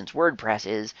 for instance, WordPress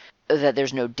is that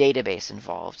there's no database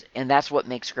involved, and that's what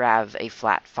makes Grav a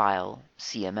flat file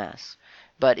CMS.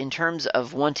 But in terms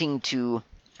of wanting to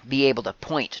be able to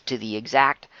point to the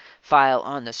exact file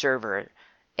on the server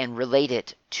and relate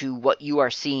it to what you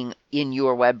are seeing in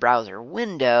your web browser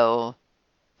window,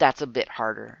 that's a bit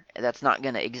harder. That's not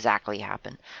going to exactly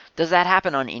happen. Does that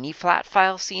happen on any flat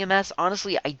file CMS?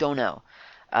 Honestly, I don't know.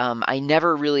 I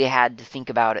never really had to think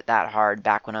about it that hard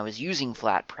back when I was using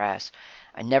FlatPress.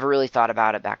 I never really thought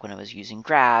about it back when I was using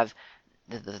Grav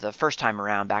the first time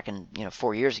around back in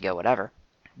 4 years ago, whatever.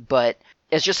 But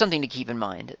it's just something to keep in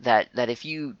mind that if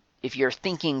you're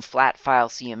thinking flat file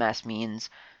CMS means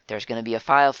there's going to be a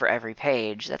file for every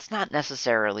page, that's not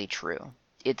necessarily true.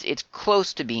 It's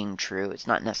close to being true. It's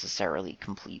not necessarily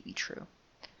completely true.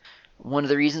 One of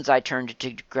the reasons I turned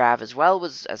to Grav as well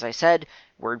was, as I said,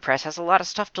 WordPress has a lot of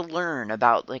stuff to learn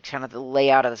about, like, kind of the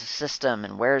layout of the system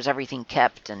and where's everything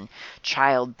kept and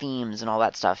child themes and all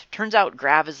that stuff. Turns out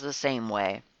Grav is the same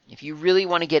way. If you really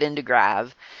want to get into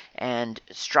Grav and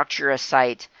structure a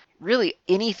site, really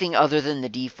anything other than the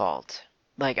default.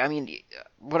 Like, I mean,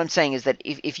 what I'm saying is that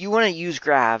if you want to use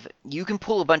Grav, you can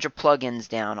pull a bunch of plugins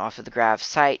down off of the Grav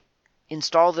site,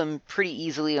 install them pretty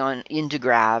easily into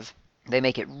Grav. They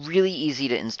make it really easy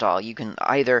to install. You can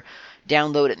either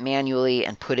download it manually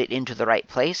and put it into the right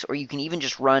place, or you can even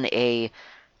just run I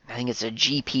think it's a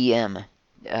GPM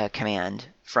command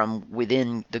from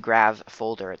within the Grav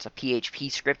folder. It's a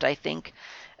PHP script, I think,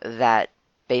 that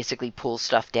basically pulls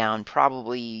stuff down,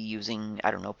 probably using,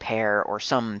 I don't know, Pair or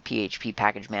some PHP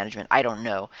package management. I don't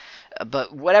know.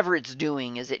 But whatever it's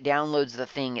doing is it downloads the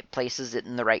thing, it places it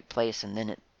in the right place, and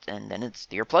then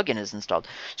your plugin is installed.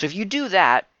 So if you do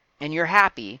that, and you're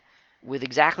happy with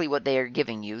exactly what they are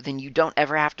giving you, then you don't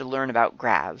ever have to learn about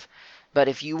Grav. But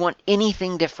if you want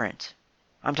anything different,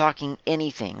 I'm talking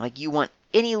anything, like you want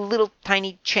any little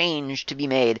tiny change to be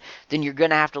made, then you're going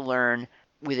to have to learn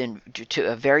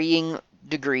to a varying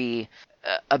degree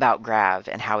about Grav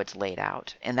and how it's laid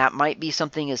out. And that might be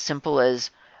something as simple as,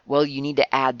 well, you need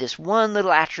to add this one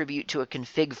little attribute to a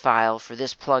config file for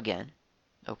this plugin.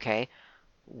 Okay?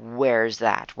 Where's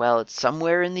that? Well, it's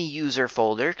somewhere in the user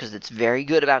folder because it's very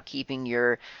good about keeping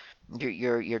any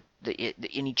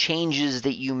changes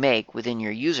that you make within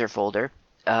your user folder.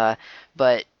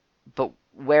 But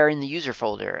where in the user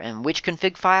folder and which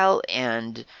config file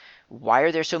and why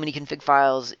are there so many config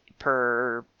files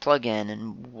per plugin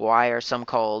and why are some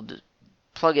called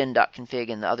plugin.config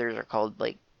and the others are called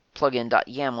like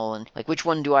plugin.yaml, and like which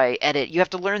one do I edit? You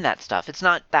have to learn that stuff. It's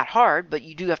not that hard, but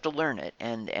you do have to learn it,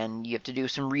 and you have to do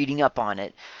some reading up on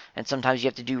it, and sometimes you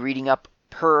have to do reading up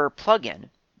per plugin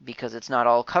because it's not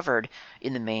all covered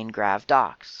in the main Grav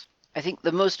docs. I think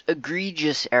the most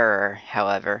egregious error,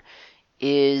 however,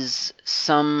 is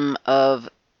some of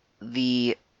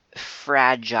the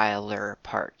fragiler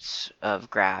parts of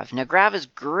Grav. Now, Grav is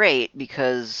great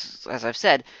because, as I've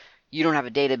said, you don't have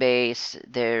a database.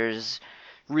 There's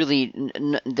really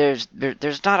there's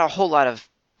not a whole lot of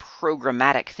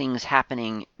programmatic things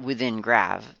happening within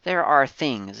Grav. There are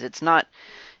things. It's not,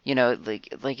 like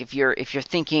if you're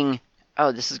thinking,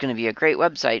 oh, this is going to be a great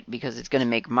website because it's going to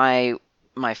make my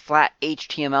flat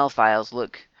HTML files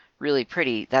look really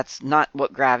pretty. That's not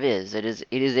what Grav is. It is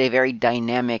a very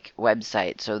dynamic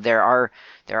website. So there are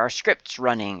scripts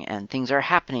running and things are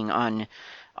happening on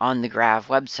the Grav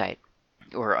website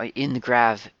or in the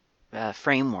Grav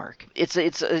framework. It's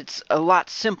a lot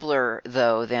simpler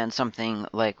though than something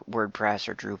like WordPress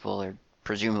or Drupal or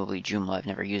presumably Joomla. I've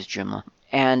never used Joomla,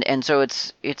 and so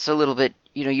it's a little bit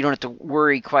you don't have to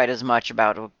worry quite as much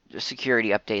about security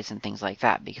updates and things like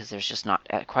that because there's just not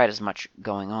quite as much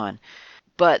going on.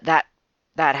 But that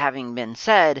having been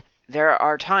said, there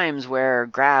are times where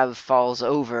Grav falls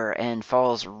over and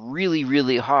falls really,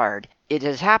 really hard. It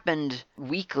has happened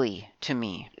weekly to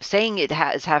me. Saying it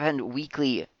has happened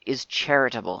weekly is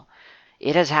charitable.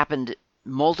 It has happened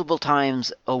multiple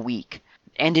times a week,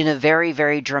 and in a very,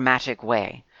 very dramatic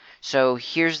way. So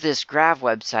here's this Grav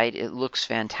website. It looks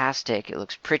fantastic. It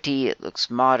looks pretty. It looks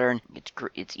modern.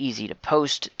 It's easy to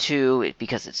post to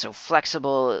because it's so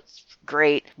flexible. It's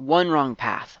great. One wrong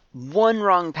path. One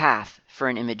wrong path for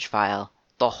an image file.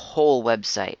 The whole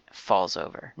website falls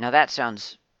over. Now that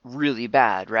sounds really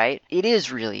bad, right? It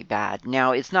is really bad.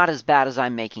 Now, it's not as bad as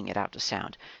I'm making it out to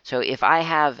sound. So if I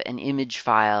have an image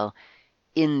file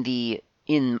in the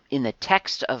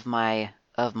text of my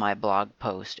blog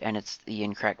post and it's the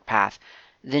incorrect path,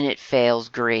 then it fails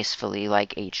gracefully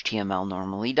like HTML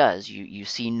normally does. You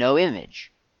see no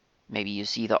image. Maybe you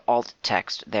see the alt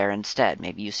text there instead.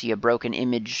 Maybe you see a broken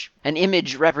image, an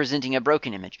image representing a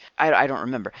broken image. I don't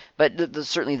remember, but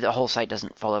certainly the whole site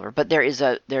doesn't fall over. But there's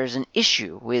an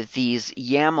issue with these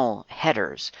YAML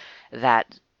headers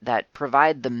that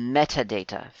provide the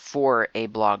metadata for a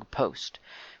blog post,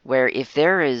 where if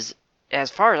there is, as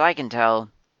far as I can tell,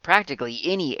 practically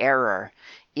any error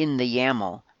in the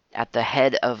YAML at the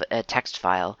head of a text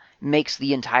file makes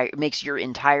your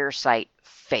entire site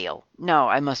fail. No,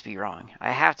 I must be wrong.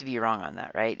 I have to be wrong on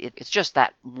that, right? It's just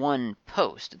that one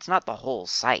post. It's not the whole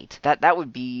site. That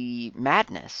would be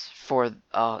madness for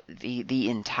the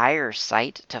entire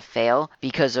site to fail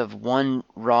because of one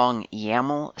wrong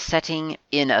YAML setting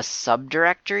in a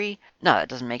subdirectory. No, that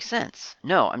doesn't make sense.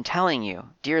 No, I'm telling you,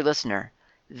 dear listener,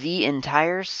 the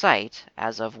entire site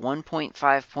as of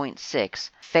 1.5.6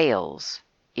 fails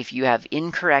if you have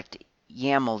incorrect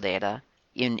YAML data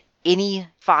in any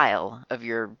file of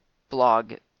your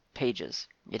blog pages.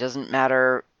 It doesn't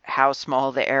matter how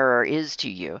small the error is to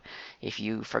you. If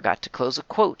you forgot to close a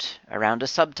quote around a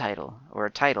subtitle or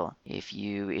a title, if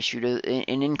you issued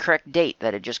an incorrect date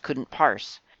that it just couldn't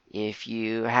parse, if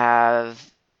you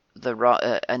have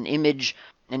an image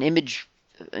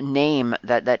name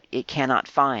that it cannot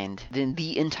find, then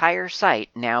the entire site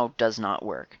now does not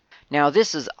work. Now,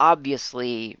 this is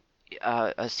obviously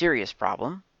a serious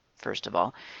problem, first of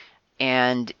all,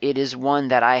 and it is one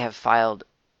that I have filed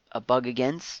a bug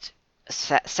against.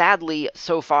 Sadly,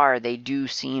 so far, they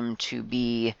seem to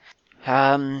be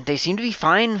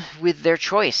fine with their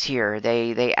choice here.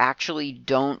 They actually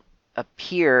don't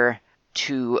appear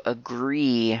to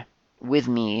agree with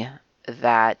me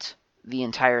that the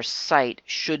entire site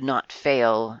should not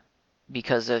fail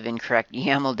because of incorrect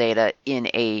YAML data in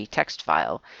a text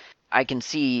file. I can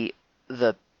see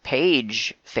the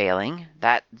page failing.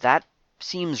 That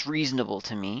seems reasonable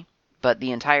to me, but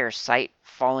the entire site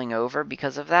falling over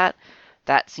because of that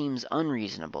seems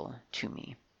unreasonable to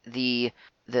me.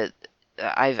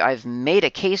 I've made a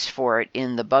case for it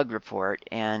in the bug report,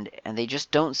 and they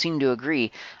just don't seem to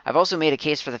agree. I've also made a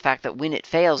case for the fact that when it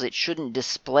fails, it shouldn't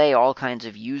display all kinds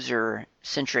of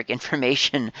user-centric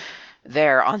information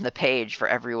there on the page for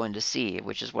everyone to see,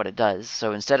 which is what it does.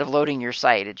 So instead of loading your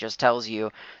site, it just tells you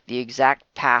the exact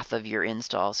path of your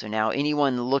install. So now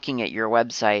anyone looking at your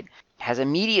website has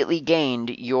immediately gained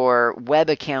your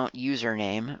web account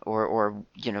username, or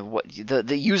what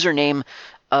the username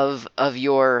of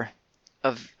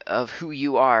who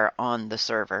you are on the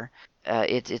server.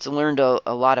 It's learned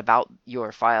a lot about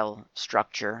your file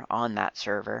structure on that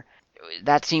server.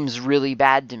 That seems really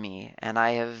bad to me, and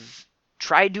I have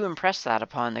tried to impress that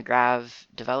upon the Grav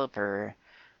developer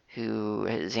who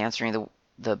is answering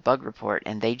the bug report,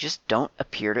 and they just don't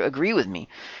appear to agree with me.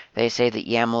 They say that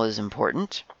YAML is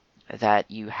important,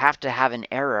 that you have to have an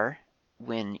error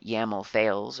when YAML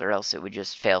fails, or else it would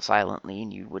just fail silently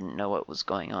and you wouldn't know what was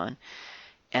going on,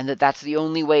 and that's the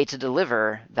only way to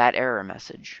deliver that error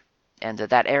message, and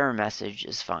that error message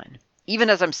is fine. Even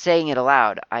as I'm saying it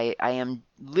aloud, I am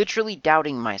literally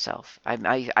doubting myself.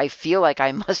 I feel like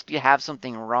I must have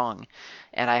something wrong,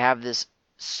 and I have this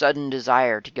sudden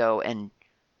desire to go and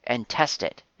test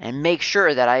it and make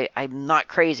sure that I'm not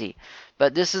crazy.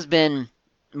 But this has been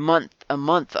a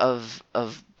month of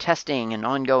testing and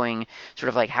ongoing sort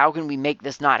of like, how can we make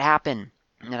this not happen?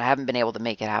 And I haven't been able to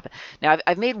make it happen. Now,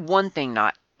 I've made one thing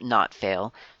not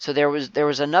fail. So there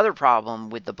was another problem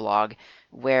with the blog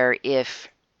whereby if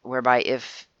I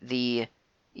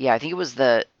think it was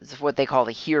what they call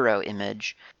the hero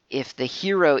image. If the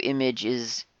hero image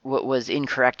is what was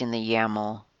incorrect in the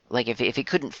YAML, like if it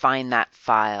couldn't find that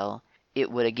file, it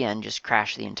would again just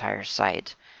crash the entire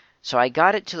site. So I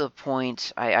got it to the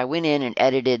point, I went in and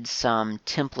edited some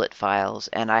template files,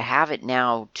 and I have it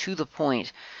now to the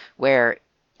point where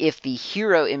if the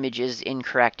hero image is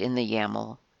incorrect in the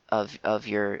YAML of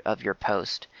your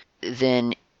post,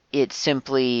 then it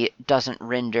simply doesn't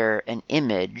render an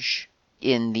image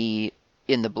in the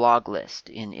blog list,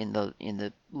 in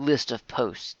the list of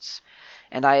posts.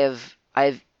 And I've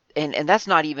and that's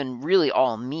not even really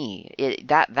all me.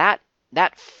 That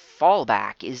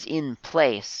fallback is in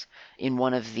place in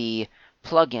one of the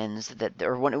plugins that,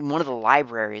 or one of the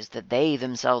libraries that they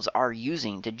themselves are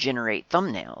using to generate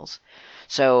thumbnails.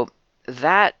 So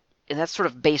that, and that's sort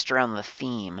of based around the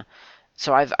theme.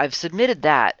 So I've submitted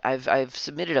that. I've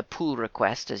submitted a pull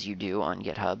request, as you do on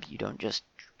GitHub. You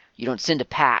don't send a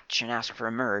patch and ask for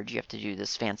a merge. You have to do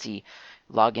this fancy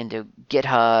log into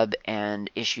GitHub and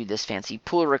issue this fancy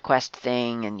pull request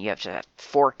thing, and you have to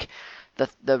fork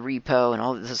the repo and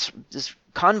all this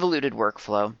convoluted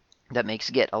workflow that makes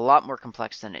Git a lot more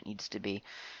complex than it needs to be.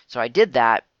 So I did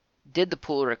that, did the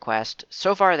pull request.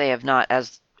 So far they have not,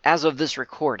 as of this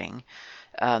recording,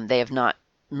 they have not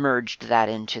merged that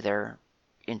into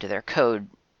their code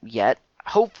yet.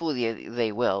 Hopefully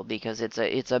they will, because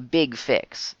it's a big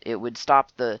fix. It would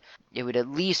at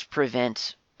least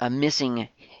prevent a missing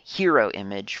hero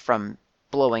image from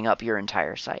blowing up your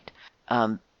entire site.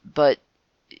 But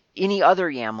any other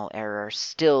YAML error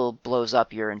still blows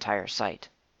up your entire site.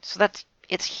 So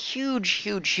it's huge,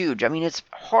 huge, huge. I mean, it's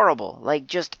horrible, like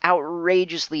just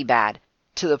outrageously bad,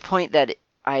 to the point that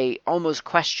I almost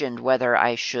questioned whether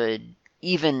I should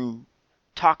even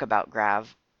talk about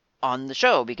Grav on the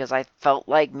show, because I felt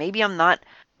like maybe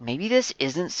this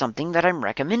isn't something that I'm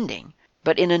recommending.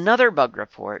 But in another bug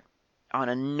report on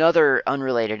another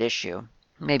unrelated issue,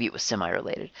 maybe it was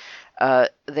semi-related,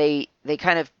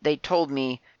 they told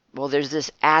me, well, there's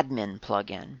this admin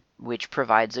plugin which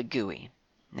provides a GUI.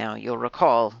 Now, you'll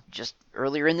recall, just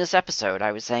earlier in this episode,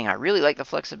 I was saying I really like the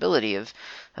flexibility of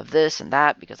this and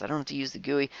that because I don't have to use the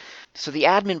GUI. So the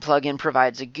admin plugin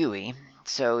provides a GUI.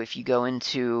 So if you go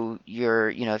into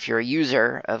if you're a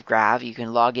user of Grav, you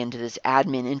can log into this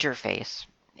admin interface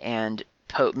and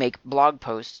make blog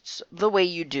posts the way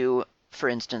you do, for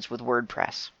instance, with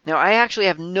WordPress. Now, I actually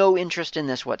have no interest in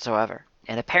this whatsoever.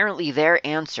 And apparently their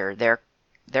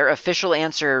official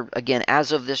answer, again,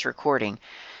 as of this recording,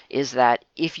 is that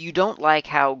if you don't like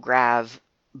how Grav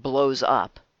blows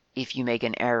up if you make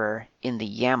an error in the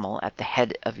YAML at the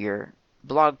head of your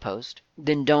blog post,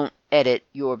 then don't edit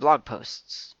your blog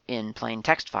posts in plain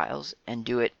text files and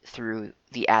do it through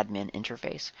the admin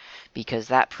interface, because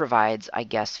that provides, I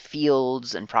guess,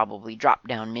 fields and probably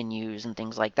drop-down menus and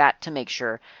things like that to make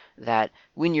sure that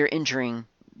when you're entering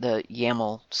the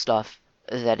YAML stuff,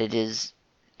 that it's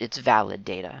valid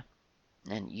data.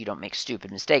 And you don't make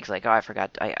stupid mistakes like, oh,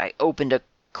 I opened a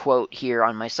quote here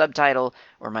on my subtitle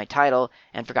or my title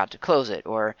and forgot to close it,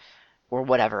 or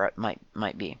whatever it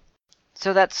might be.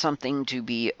 So that's something to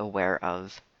be aware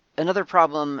of. Another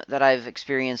problem that I've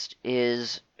experienced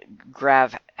is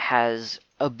Grav has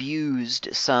abused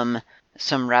some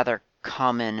rather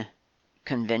common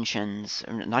conventions,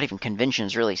 not even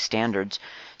conventions, really standards.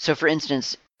 So for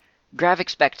instance, Grav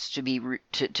expects to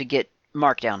get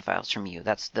Markdown files from you.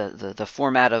 That's the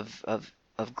format of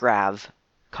Grav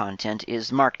content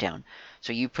is Markdown.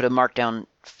 So you put a Markdown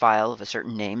file of a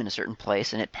certain name in a certain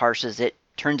place, and it parses it,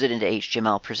 turns it into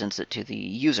HTML, presents it to the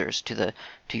users, to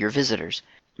your visitors.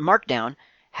 Markdown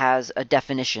has a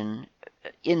definition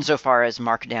insofar as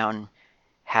Markdown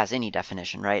has any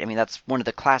definition, right? I mean, that's one of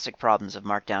the classic problems of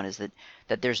Markdown, is that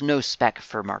there's no spec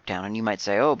for Markdown. And you might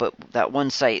say, oh, but that one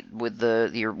site with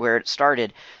where it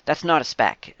started, that's not a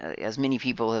spec. As many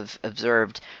people have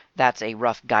observed, that's a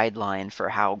rough guideline for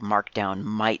how Markdown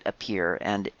might appear,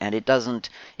 and it doesn't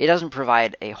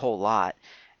provide a whole lot.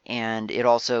 And it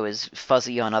also is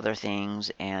fuzzy on other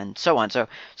things, and so on. So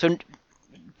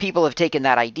people have taken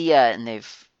that idea and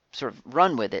they've sort of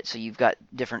run with it. So you've got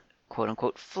different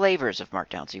quote-unquote flavors of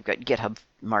Markdown. So you've got GitHub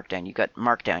Markdown,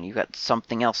 you've got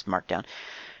something else Markdown.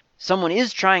 Someone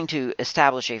is trying to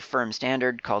establish a firm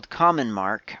standard called Common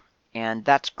Mark, and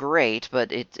that's great,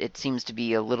 but it seems to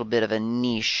be a little bit of a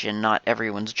niche, and not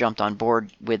everyone's jumped on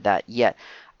board with that yet.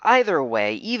 Either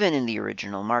way, even in the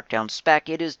original Markdown spec,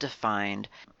 it is defined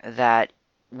that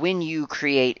when you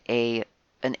create an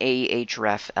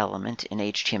ahref element in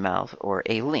HTML, or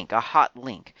a link, a hot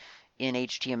link, in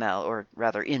HTML, or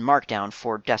rather in Markdown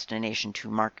for destination to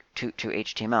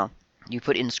HTML. You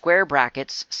put in square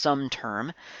brackets some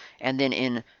term, and then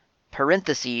in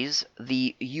parentheses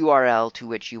the URL to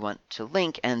which you want to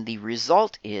link, and the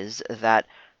result is that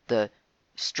the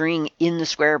string in the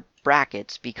square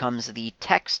brackets becomes the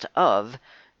text of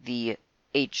the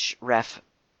href,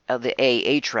 the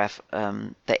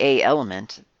the A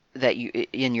element that you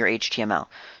in your HTML.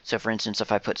 So for instance,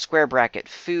 if I put square bracket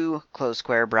foo, close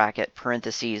square bracket,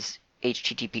 parentheses,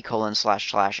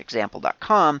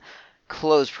 http://example.com,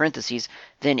 close parentheses,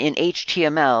 then in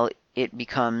HTML it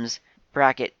becomes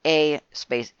bracket A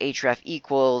space href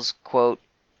equals, quote,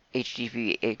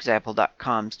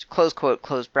 http://example.com, close quote,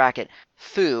 close bracket,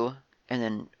 foo, and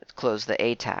then close the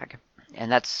A tag. And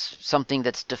that's something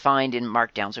that's defined in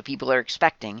Markdown. So people are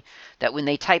expecting that when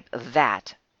they type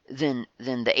that, then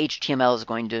the HTML is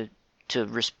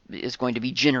going to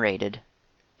be generated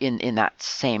in that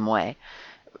same way.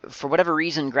 For whatever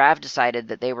reason, Grav decided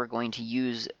that they were going to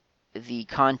use the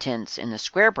contents in the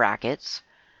square brackets.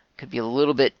 Could be a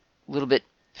little bit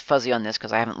fuzzy on this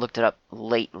because I haven't looked it up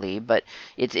lately, but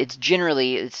it's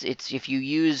generally if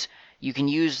you can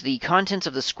use the contents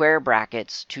of the square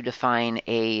brackets to define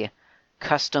a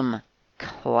custom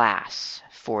class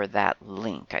for that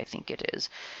link, I think it is.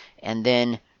 And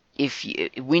then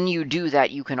when you do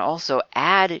that, you can also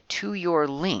add to your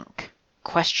link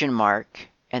question mark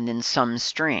and then some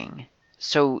string.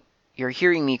 So you're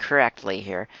hearing me correctly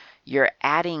here. You're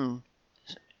adding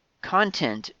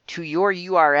content to your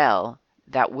URL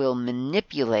that will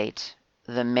manipulate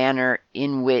the manner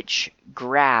in which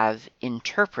Grav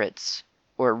interprets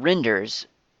or renders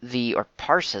or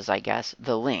parses, I guess,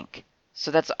 the link. So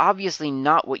that's obviously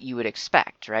not what you would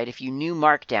expect, right? If you knew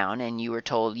Markdown and you were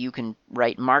told you can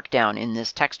write Markdown in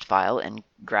this text file and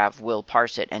Grav will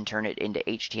parse it and turn it into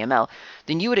HTML,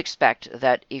 then you would expect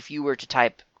that if you were to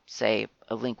type, say,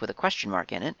 a link with a question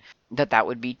mark in it, that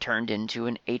would be turned into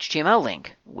an HTML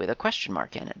link with a question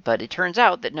mark in it. But it turns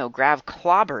out that no, Grav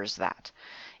clobbers that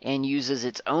and uses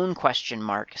its own question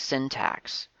mark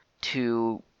syntax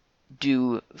to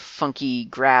do funky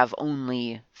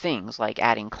Grav-only things like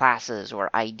adding classes or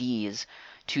IDs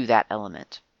to that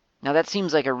element. Now that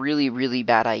seems like a really, really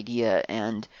bad idea,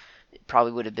 and it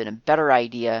probably would have been a better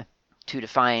idea to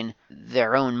define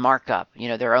their own markup,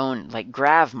 their own like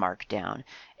Grav Markdown,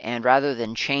 and rather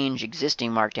than change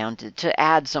existing Markdown to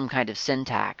add some kind of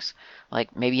syntax,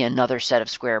 like maybe another set of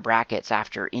square brackets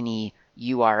after any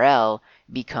URL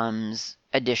becomes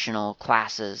additional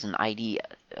classes and ID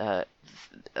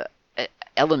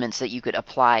elements that you could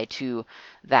apply to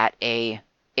that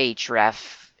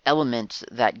href element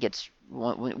that gets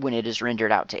when it is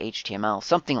rendered out to HTML,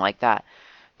 something like that.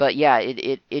 But yeah,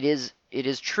 it is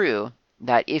true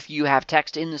that if you have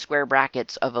text in the square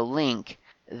brackets of a link,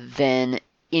 then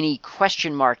any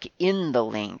question mark in the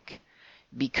link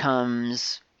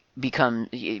becomes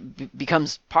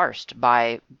parsed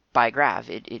by Grav.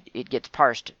 It gets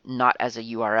parsed not as a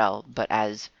URL but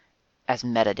as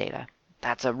metadata.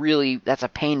 That's a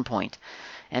pain point.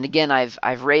 And again,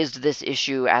 I've raised this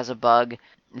issue as a bug.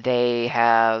 They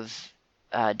have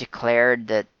declared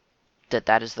that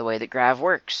is the way that Grav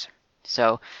works.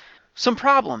 So some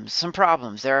problems.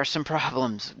 There are some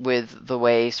problems with the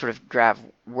way sort of Grav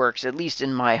works, at least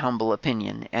in my humble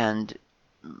opinion. And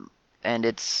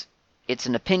it's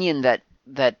an opinion that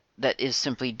is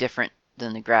simply different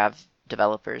than the Grav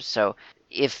developers. So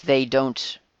if they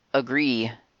don't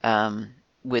agree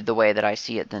with the way that I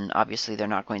see it, then obviously they're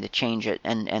not going to change it.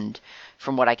 And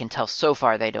from what I can tell so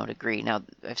far, they don't agree. Now,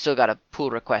 I've still got a pull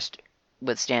request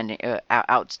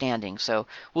outstanding, so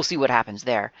we'll see what happens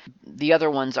there. The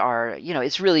other ones are,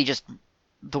 it's really just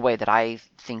the way that I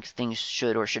think things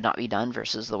should or should not be done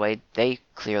versus the way they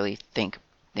clearly think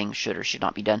things should or should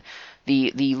not be done.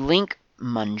 The link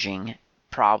munging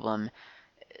problem,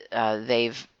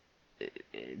 the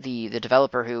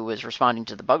developer who was responding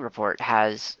to the bug report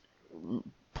has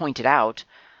pointed out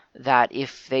that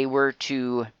if they were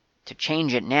to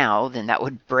change it now, then that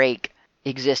would break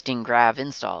existing Grav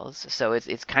installs. So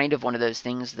it's kind of one of those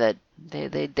things that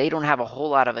they don't have a whole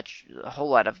lot of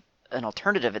an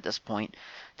alternative at this point.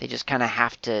 They just kind of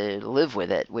have to live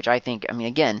with it, which I think,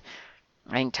 again,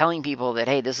 I think telling people that,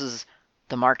 hey, this is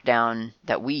the Markdown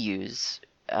that we use,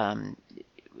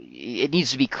 it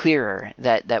needs to be clearer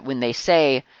that when they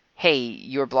say, hey,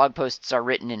 your blog posts are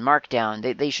written in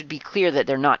Markdown, they should be clear that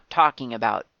they're not talking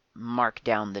about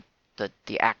Markdown,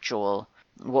 the actual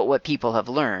what people have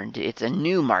learned. It's a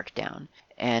new Markdown,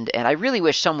 and I really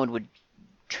wish someone would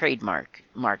trademark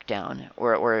Markdown,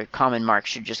 or a common mark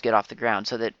should just get off the ground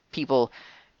so that people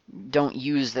don't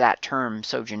use that term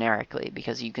so generically,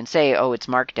 because you can say, oh, it's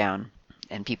Markdown,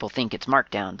 and people think it's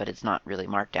Markdown, but it's not really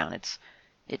Markdown.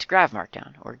 It's Grav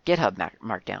Markdown or GitHub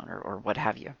Markdown or what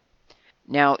have you.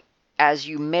 Now, as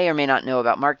you may or may not know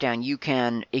about Markdown, you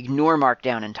can ignore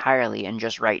Markdown entirely and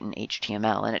just write in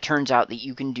HTML. And it turns out that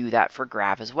you can do that for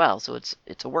Grav as well, so it's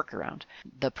a workaround.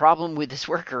 The problem with this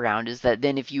workaround is that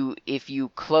then if you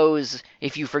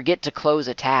forget to close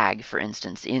a tag, for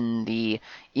instance, in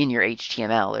your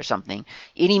HTML or something,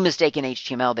 any mistake in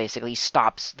HTML basically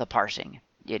stops the parsing.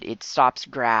 It stops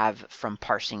Grav from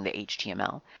parsing the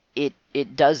HTML.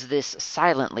 It does this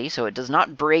silently, so it does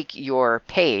not break your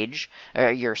page or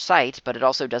your site, but it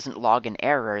also doesn't log an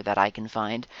error that I can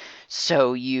find.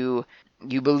 So you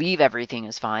believe everything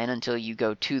is fine until you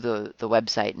go to the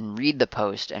website and read the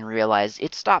post and realize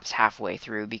it stops halfway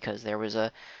through because there was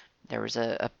a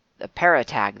para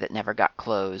tag that never got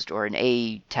closed, or an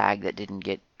A tag that didn't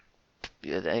get,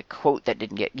 a quote that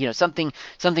didn't get,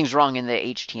 something's wrong in the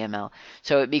HTML.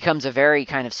 So it becomes a very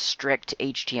kind of strict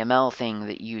HTML thing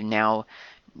that you now,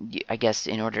 I guess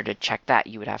in order to check that,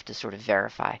 you would have to sort of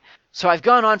verify. So I've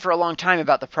gone on for a long time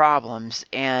about the problems,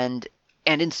 and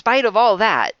in spite of all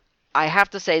that, I have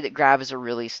to say that Grav is a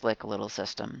really slick little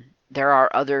system. There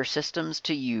are other systems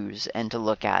to use and to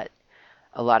look at.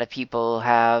 A lot of people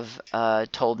have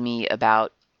told me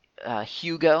about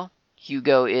Hugo.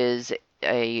 Hugo is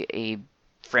a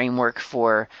framework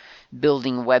for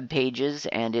building web pages,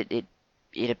 and it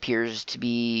appears to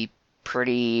be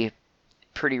pretty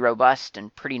robust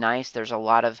and pretty nice. There's a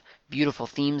lot of beautiful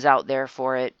themes out there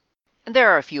for it. And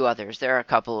there are a few others. There are a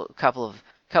couple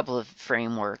of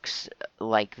frameworks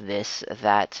like this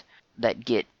that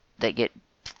get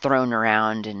thrown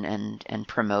around and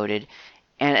promoted.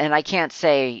 And I can't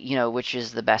say, which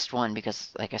is the best one, because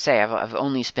like I say, I've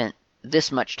only spent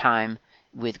this much time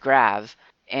with Grav,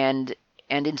 and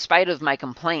in spite of my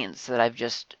complaints that I've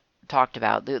just talked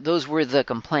about, those were the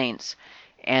complaints,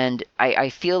 and I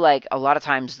feel like a lot of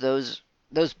times those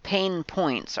pain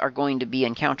points are going to be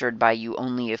encountered by you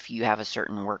only if you have a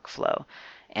certain workflow.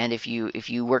 And if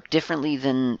you work differently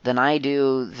than I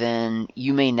do, then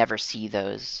you may never see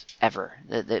those ever.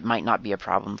 That might not be a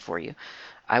problem for you.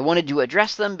 I wanted to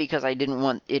address them because I didn't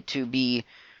want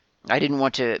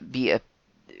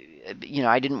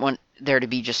there to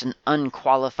be just an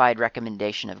unqualified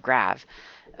recommendation of Grav.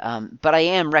 But I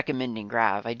am recommending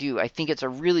Grav. I do. I think it's a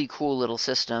really cool little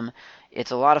system.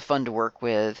 It's a lot of fun to work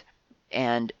with,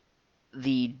 and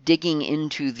the digging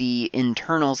into the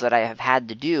internals that I have had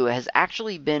to do has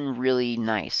actually been really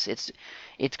nice. It's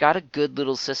got a good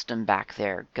little system back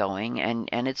there going,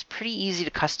 and it's pretty easy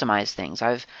to customize things.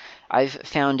 I've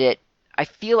found it. I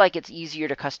feel like it's easier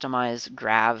to customize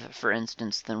Grav, for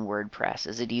instance, than WordPress.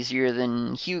 Is it easier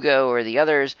than Hugo or the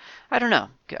others? I don't know.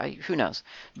 Who knows?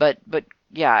 But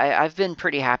yeah, I've been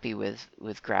pretty happy with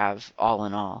Grav all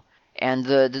in all. And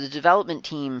the development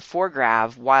team for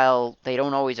Grav, while they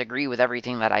don't always agree with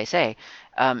everything that I say,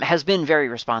 has been very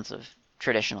responsive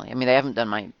traditionally. I mean, they haven't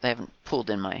pulled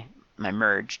in my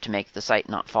merge to make the site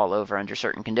not fall over under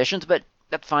certain conditions, but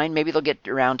that's fine. Maybe they'll get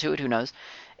around to it. Who knows?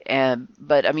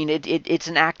 But I mean, it's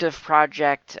an active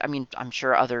project. I mean, I'm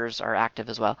sure others are active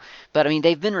as well. But I mean,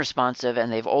 they've been responsive,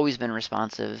 and they've always been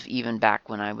responsive. Even back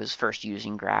when I was first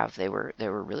using Grav, they were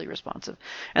really responsive,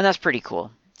 and that's pretty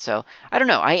cool. So I don't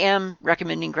know. I am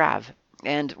recommending Grav,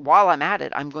 and while I'm at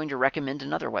it, I'm going to recommend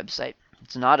another website.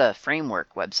 It's not a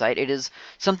framework website. It is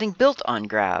something built on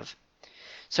Grav.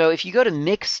 So if you go to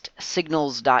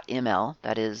mixedsignals.ml,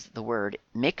 that is the word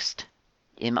mixed,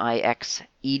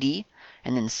 M-I-X-E-D,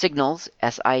 and then signals,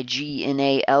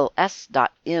 signals.ml,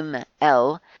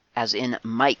 as in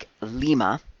Mike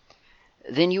Lima,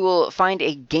 then you will find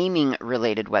a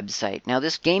gaming-related website. Now,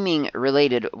 this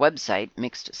gaming-related website,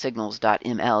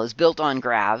 mixedsignals.ml, is built on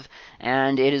Grav,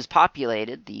 and it is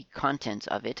populated, the content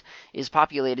of it, is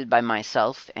populated by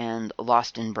myself and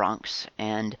Lost in Bronx,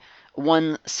 and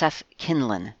one Seth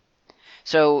Kinlan.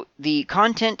 So the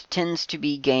content tends to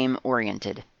be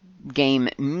game-oriented. Game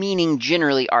meaning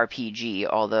generally RPG,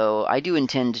 although I do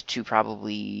intend to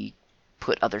probably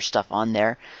put other stuff on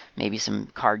there, maybe some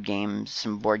card games,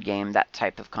 some board game, that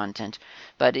type of content.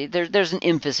 But there's an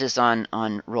emphasis on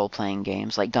role-playing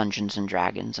games like Dungeons and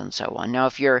Dragons and so on. Now,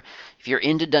 if you're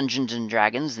into Dungeons and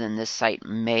Dragons, then this site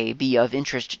may be of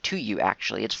interest to you.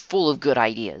 Actually, it's full of good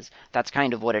ideas. That's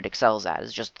kind of what it excels at,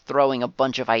 is just throwing a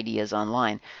bunch of ideas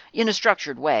online in a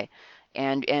structured way.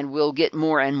 And we'll get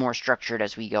more and more structured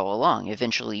as we go along.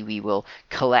 Eventually, we will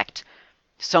collect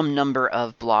some number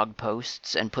of blog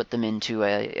posts and put them into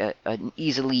an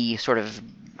easily sort of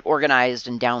organized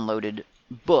and downloaded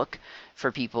book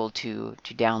for people to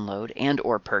download and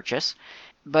or purchase.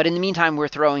 But in the meantime, we're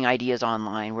throwing ideas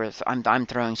online. I'm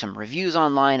throwing some reviews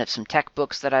online of some tech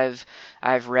books that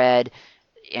I've read,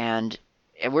 and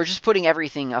we're just putting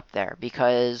everything up there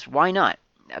because why not?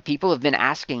 people have been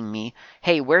asking me,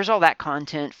 hey, where's all that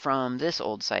content from this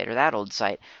old site or that old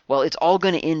site? Well, it's all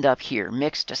going to end up here,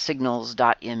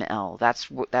 mixedsignals.ml.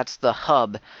 That's the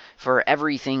hub for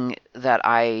everything that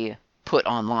I put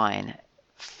online,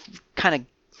 kind of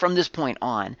from this point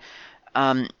on.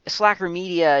 Slacker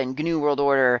Media and GNU World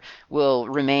Order will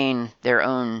remain their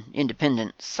own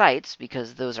independent sites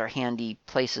because those are handy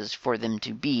places for them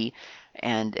to be,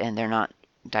 and they're not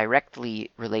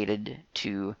directly related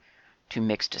to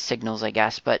mixed signals, I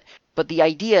guess. But the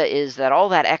idea is that all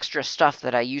that extra stuff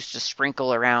that I used to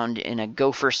sprinkle around in a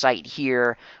Gopher site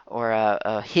here or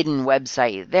a hidden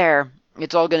website there,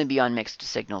 it's all going to be on mixed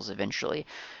signals eventually.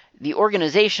 The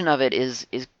organization of it is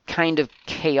kind of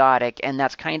chaotic, and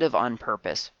that's kind of on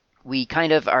purpose. We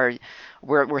kind of are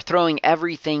we're throwing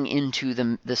everything into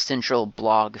the central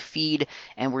blog feed,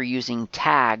 and we're using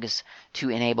tags to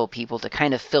enable people to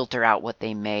kind of filter out what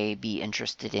they may be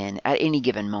interested in at any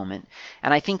given moment.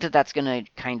 And I think that that's going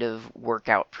to kind of work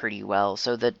out pretty well.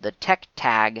 So the tech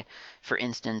tag, for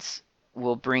instance,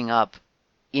 will bring up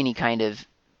any kind of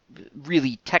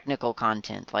really technical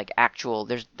content, like actual,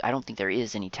 I don't think there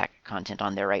is any tech content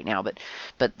on there right now, but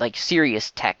like serious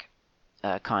tech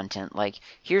content, like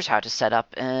here's how to set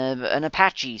up an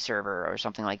Apache server or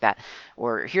something like that,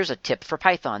 or here's a tip for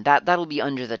Python. That'll be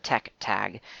under the tech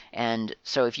tag. And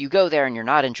so if you go there and you're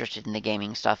not interested in the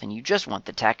gaming stuff and you just want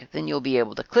the tech, then you'll be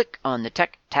able to click on the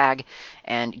tech tag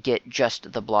and get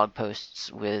just the blog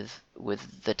posts with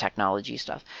the technology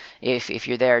stuff. If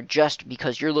you're there just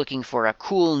because you're looking for a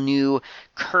cool new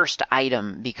cursed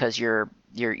item because you're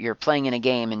playing in a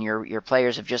game and your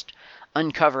players have just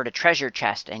uncovered a treasure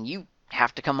chest and you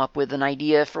have to come up with an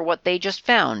idea for what they just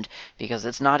found because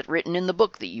it's not written in the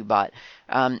book that you bought,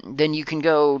 then you can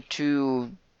go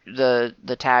to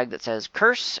the tag that says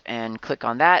curse and click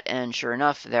on that, and sure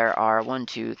enough, there are 1,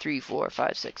 2, 3, 4,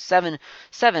 5, 6,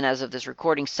 7 as of this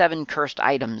recording, 7 cursed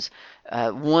items,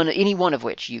 any one of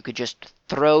which you could just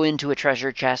throw into a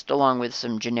treasure chest along with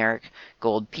some generic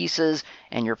gold pieces,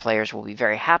 and your players will be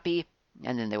very happy,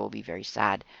 and then they will be very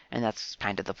sad. And that's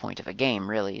kind of the point of a game,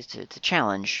 really, is to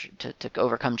challenge, to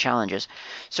overcome challenges.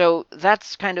 So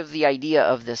that's kind of the idea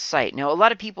of this site. Now, a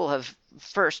lot of people have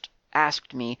first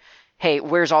asked me, hey,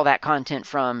 where's all that content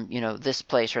from, this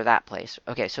place or that place?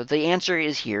 Okay, so the answer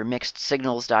is here,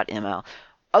 mixedsignals.ml.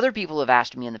 Other people have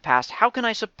asked me in the past, how can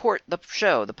I support the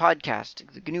show, the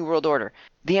podcast, the GNU World Order?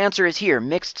 The answer is here,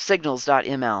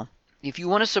 mixedsignals.ml. If you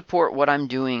want to support what I'm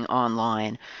doing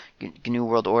online, GNU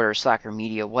World Order, Slacker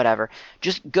Media, whatever,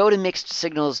 just go to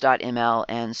mixedsignals.ml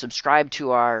and subscribe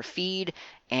to our feed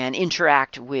and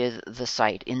interact with the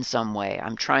site in some way.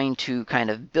 I'm trying to kind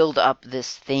of build up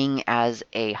this thing as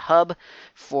a hub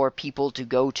for people to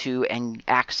go to and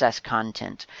access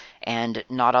content. And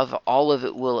not all of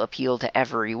it will appeal to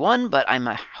everyone, but I'm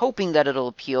hoping that it'll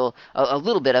appeal, a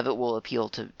little bit of it will appeal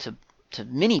to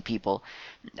many people,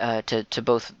 to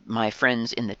both my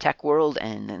friends in the tech world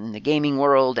and in the gaming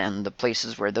world and the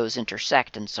places where those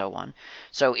intersect and so on.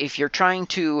 So if you're trying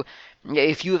to,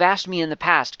 if you have asked me in the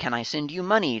past, can I send you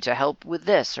money to help with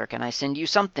this, or can I send you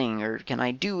something, or can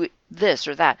I do this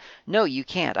or that? No, you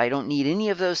can't. I don't need any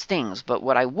of those things. But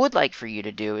what I would like for you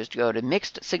to do is to go to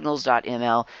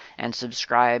mixedsignals.ml and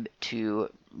subscribe to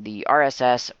the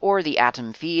RSS or the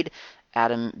Atom feed,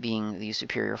 Atom being the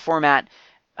superior format,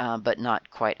 but not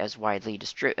quite as widely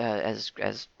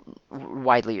as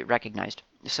widely recognized.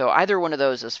 So either one of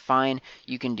those is fine.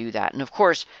 You can do that. And of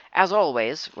course, as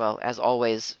always,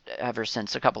 ever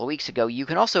since a couple of weeks ago, you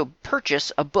can also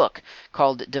purchase a book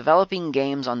called Developing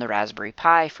Games on the Raspberry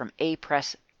Pi from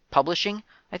A-Press Publishing,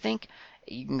 I think.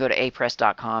 You can go to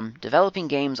apress.com. Developing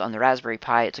Games on the Raspberry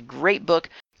Pi. It's a great book.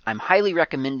 I'm highly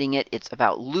recommending it. It's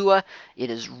about Lua. It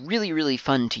is really, really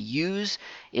fun to use.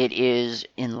 It is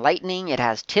enlightening. It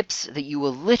has tips that you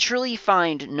will literally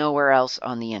find nowhere else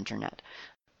on the internet.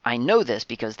 I know this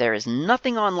because there is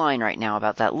nothing online right now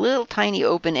about that little tiny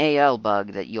OpenAL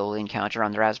bug that you'll encounter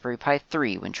on the Raspberry Pi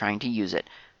 3 when trying to use it.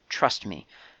 Trust me.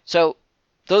 So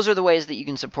those are the ways that you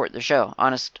can support the show.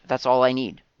 Honest, that's all I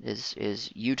need.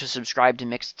 Is you to subscribe to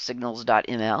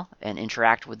mixedsignals.ml and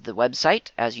interact with the website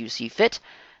as you see fit.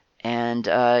 And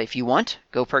if you want,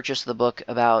 go purchase the book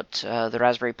about the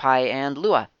Raspberry Pi and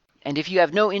Lua. And if you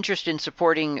have no interest in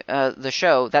supporting the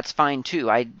show, that's fine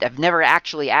too. I've never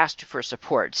actually asked for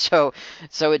support, so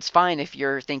it's fine if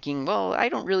you're thinking, well, I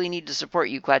don't really need to support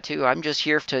you, Klaatu. I'm just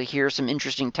here to hear some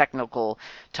interesting technical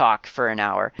talk for an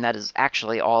hour. And that is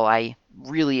actually all I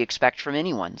really expect from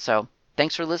anyone. So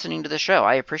thanks for listening to the show.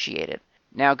 I appreciate it.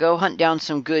 Now go hunt down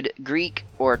some good Greek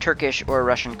or Turkish or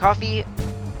Russian coffee,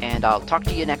 and I'll talk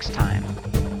to you next time.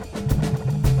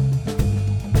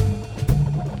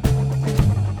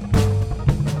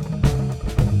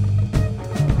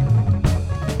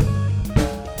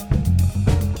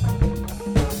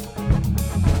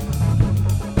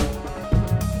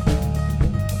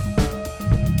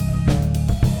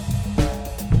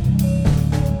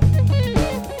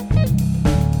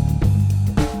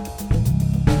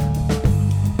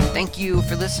 you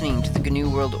for listening to the GNU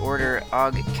World Order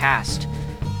Ogcast.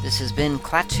 This has been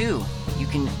Klaatu. You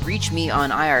can reach me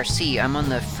on IRC. I'm on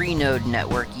the Freenode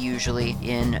network usually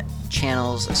in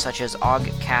channels such as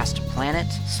Ogcast Planet,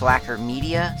 Slacker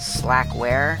Media,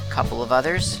 Slackware, a couple of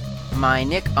others. My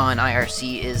nick on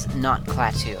IRC is not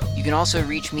Klaatu. You can also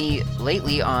reach me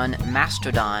lately on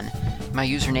Mastodon. My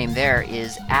username there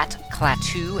is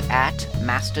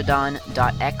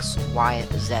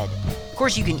 @klaatu@mastodon.xyz. Of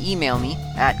course, you can email me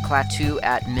at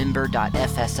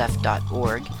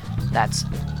klaatu@member.fsf.org. That's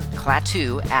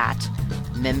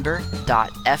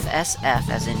klaatu@member.fsf,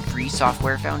 as in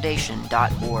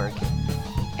freesoftwarefoundation.org.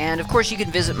 And of course, you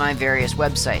can visit my various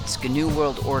websites,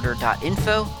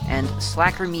 gnuworldorder.info and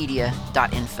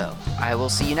slackermedia.info. I will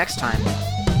see you next time.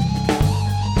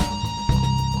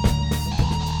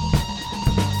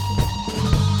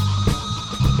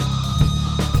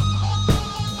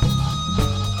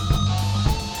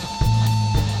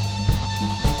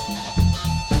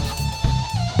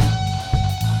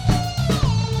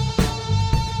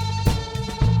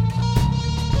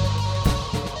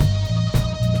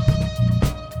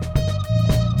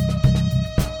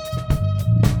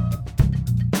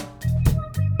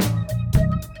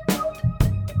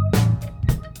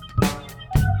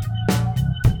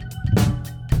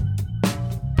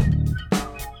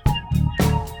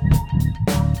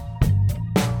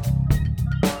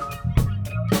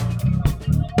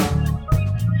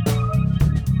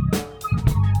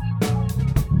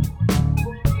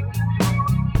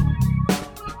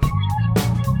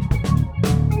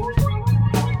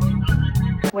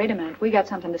 Wait a minute, we got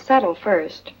something to settle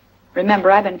first.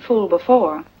 Remember, I've been fooled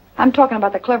before. I'm talking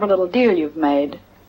about the clever little deal you've made.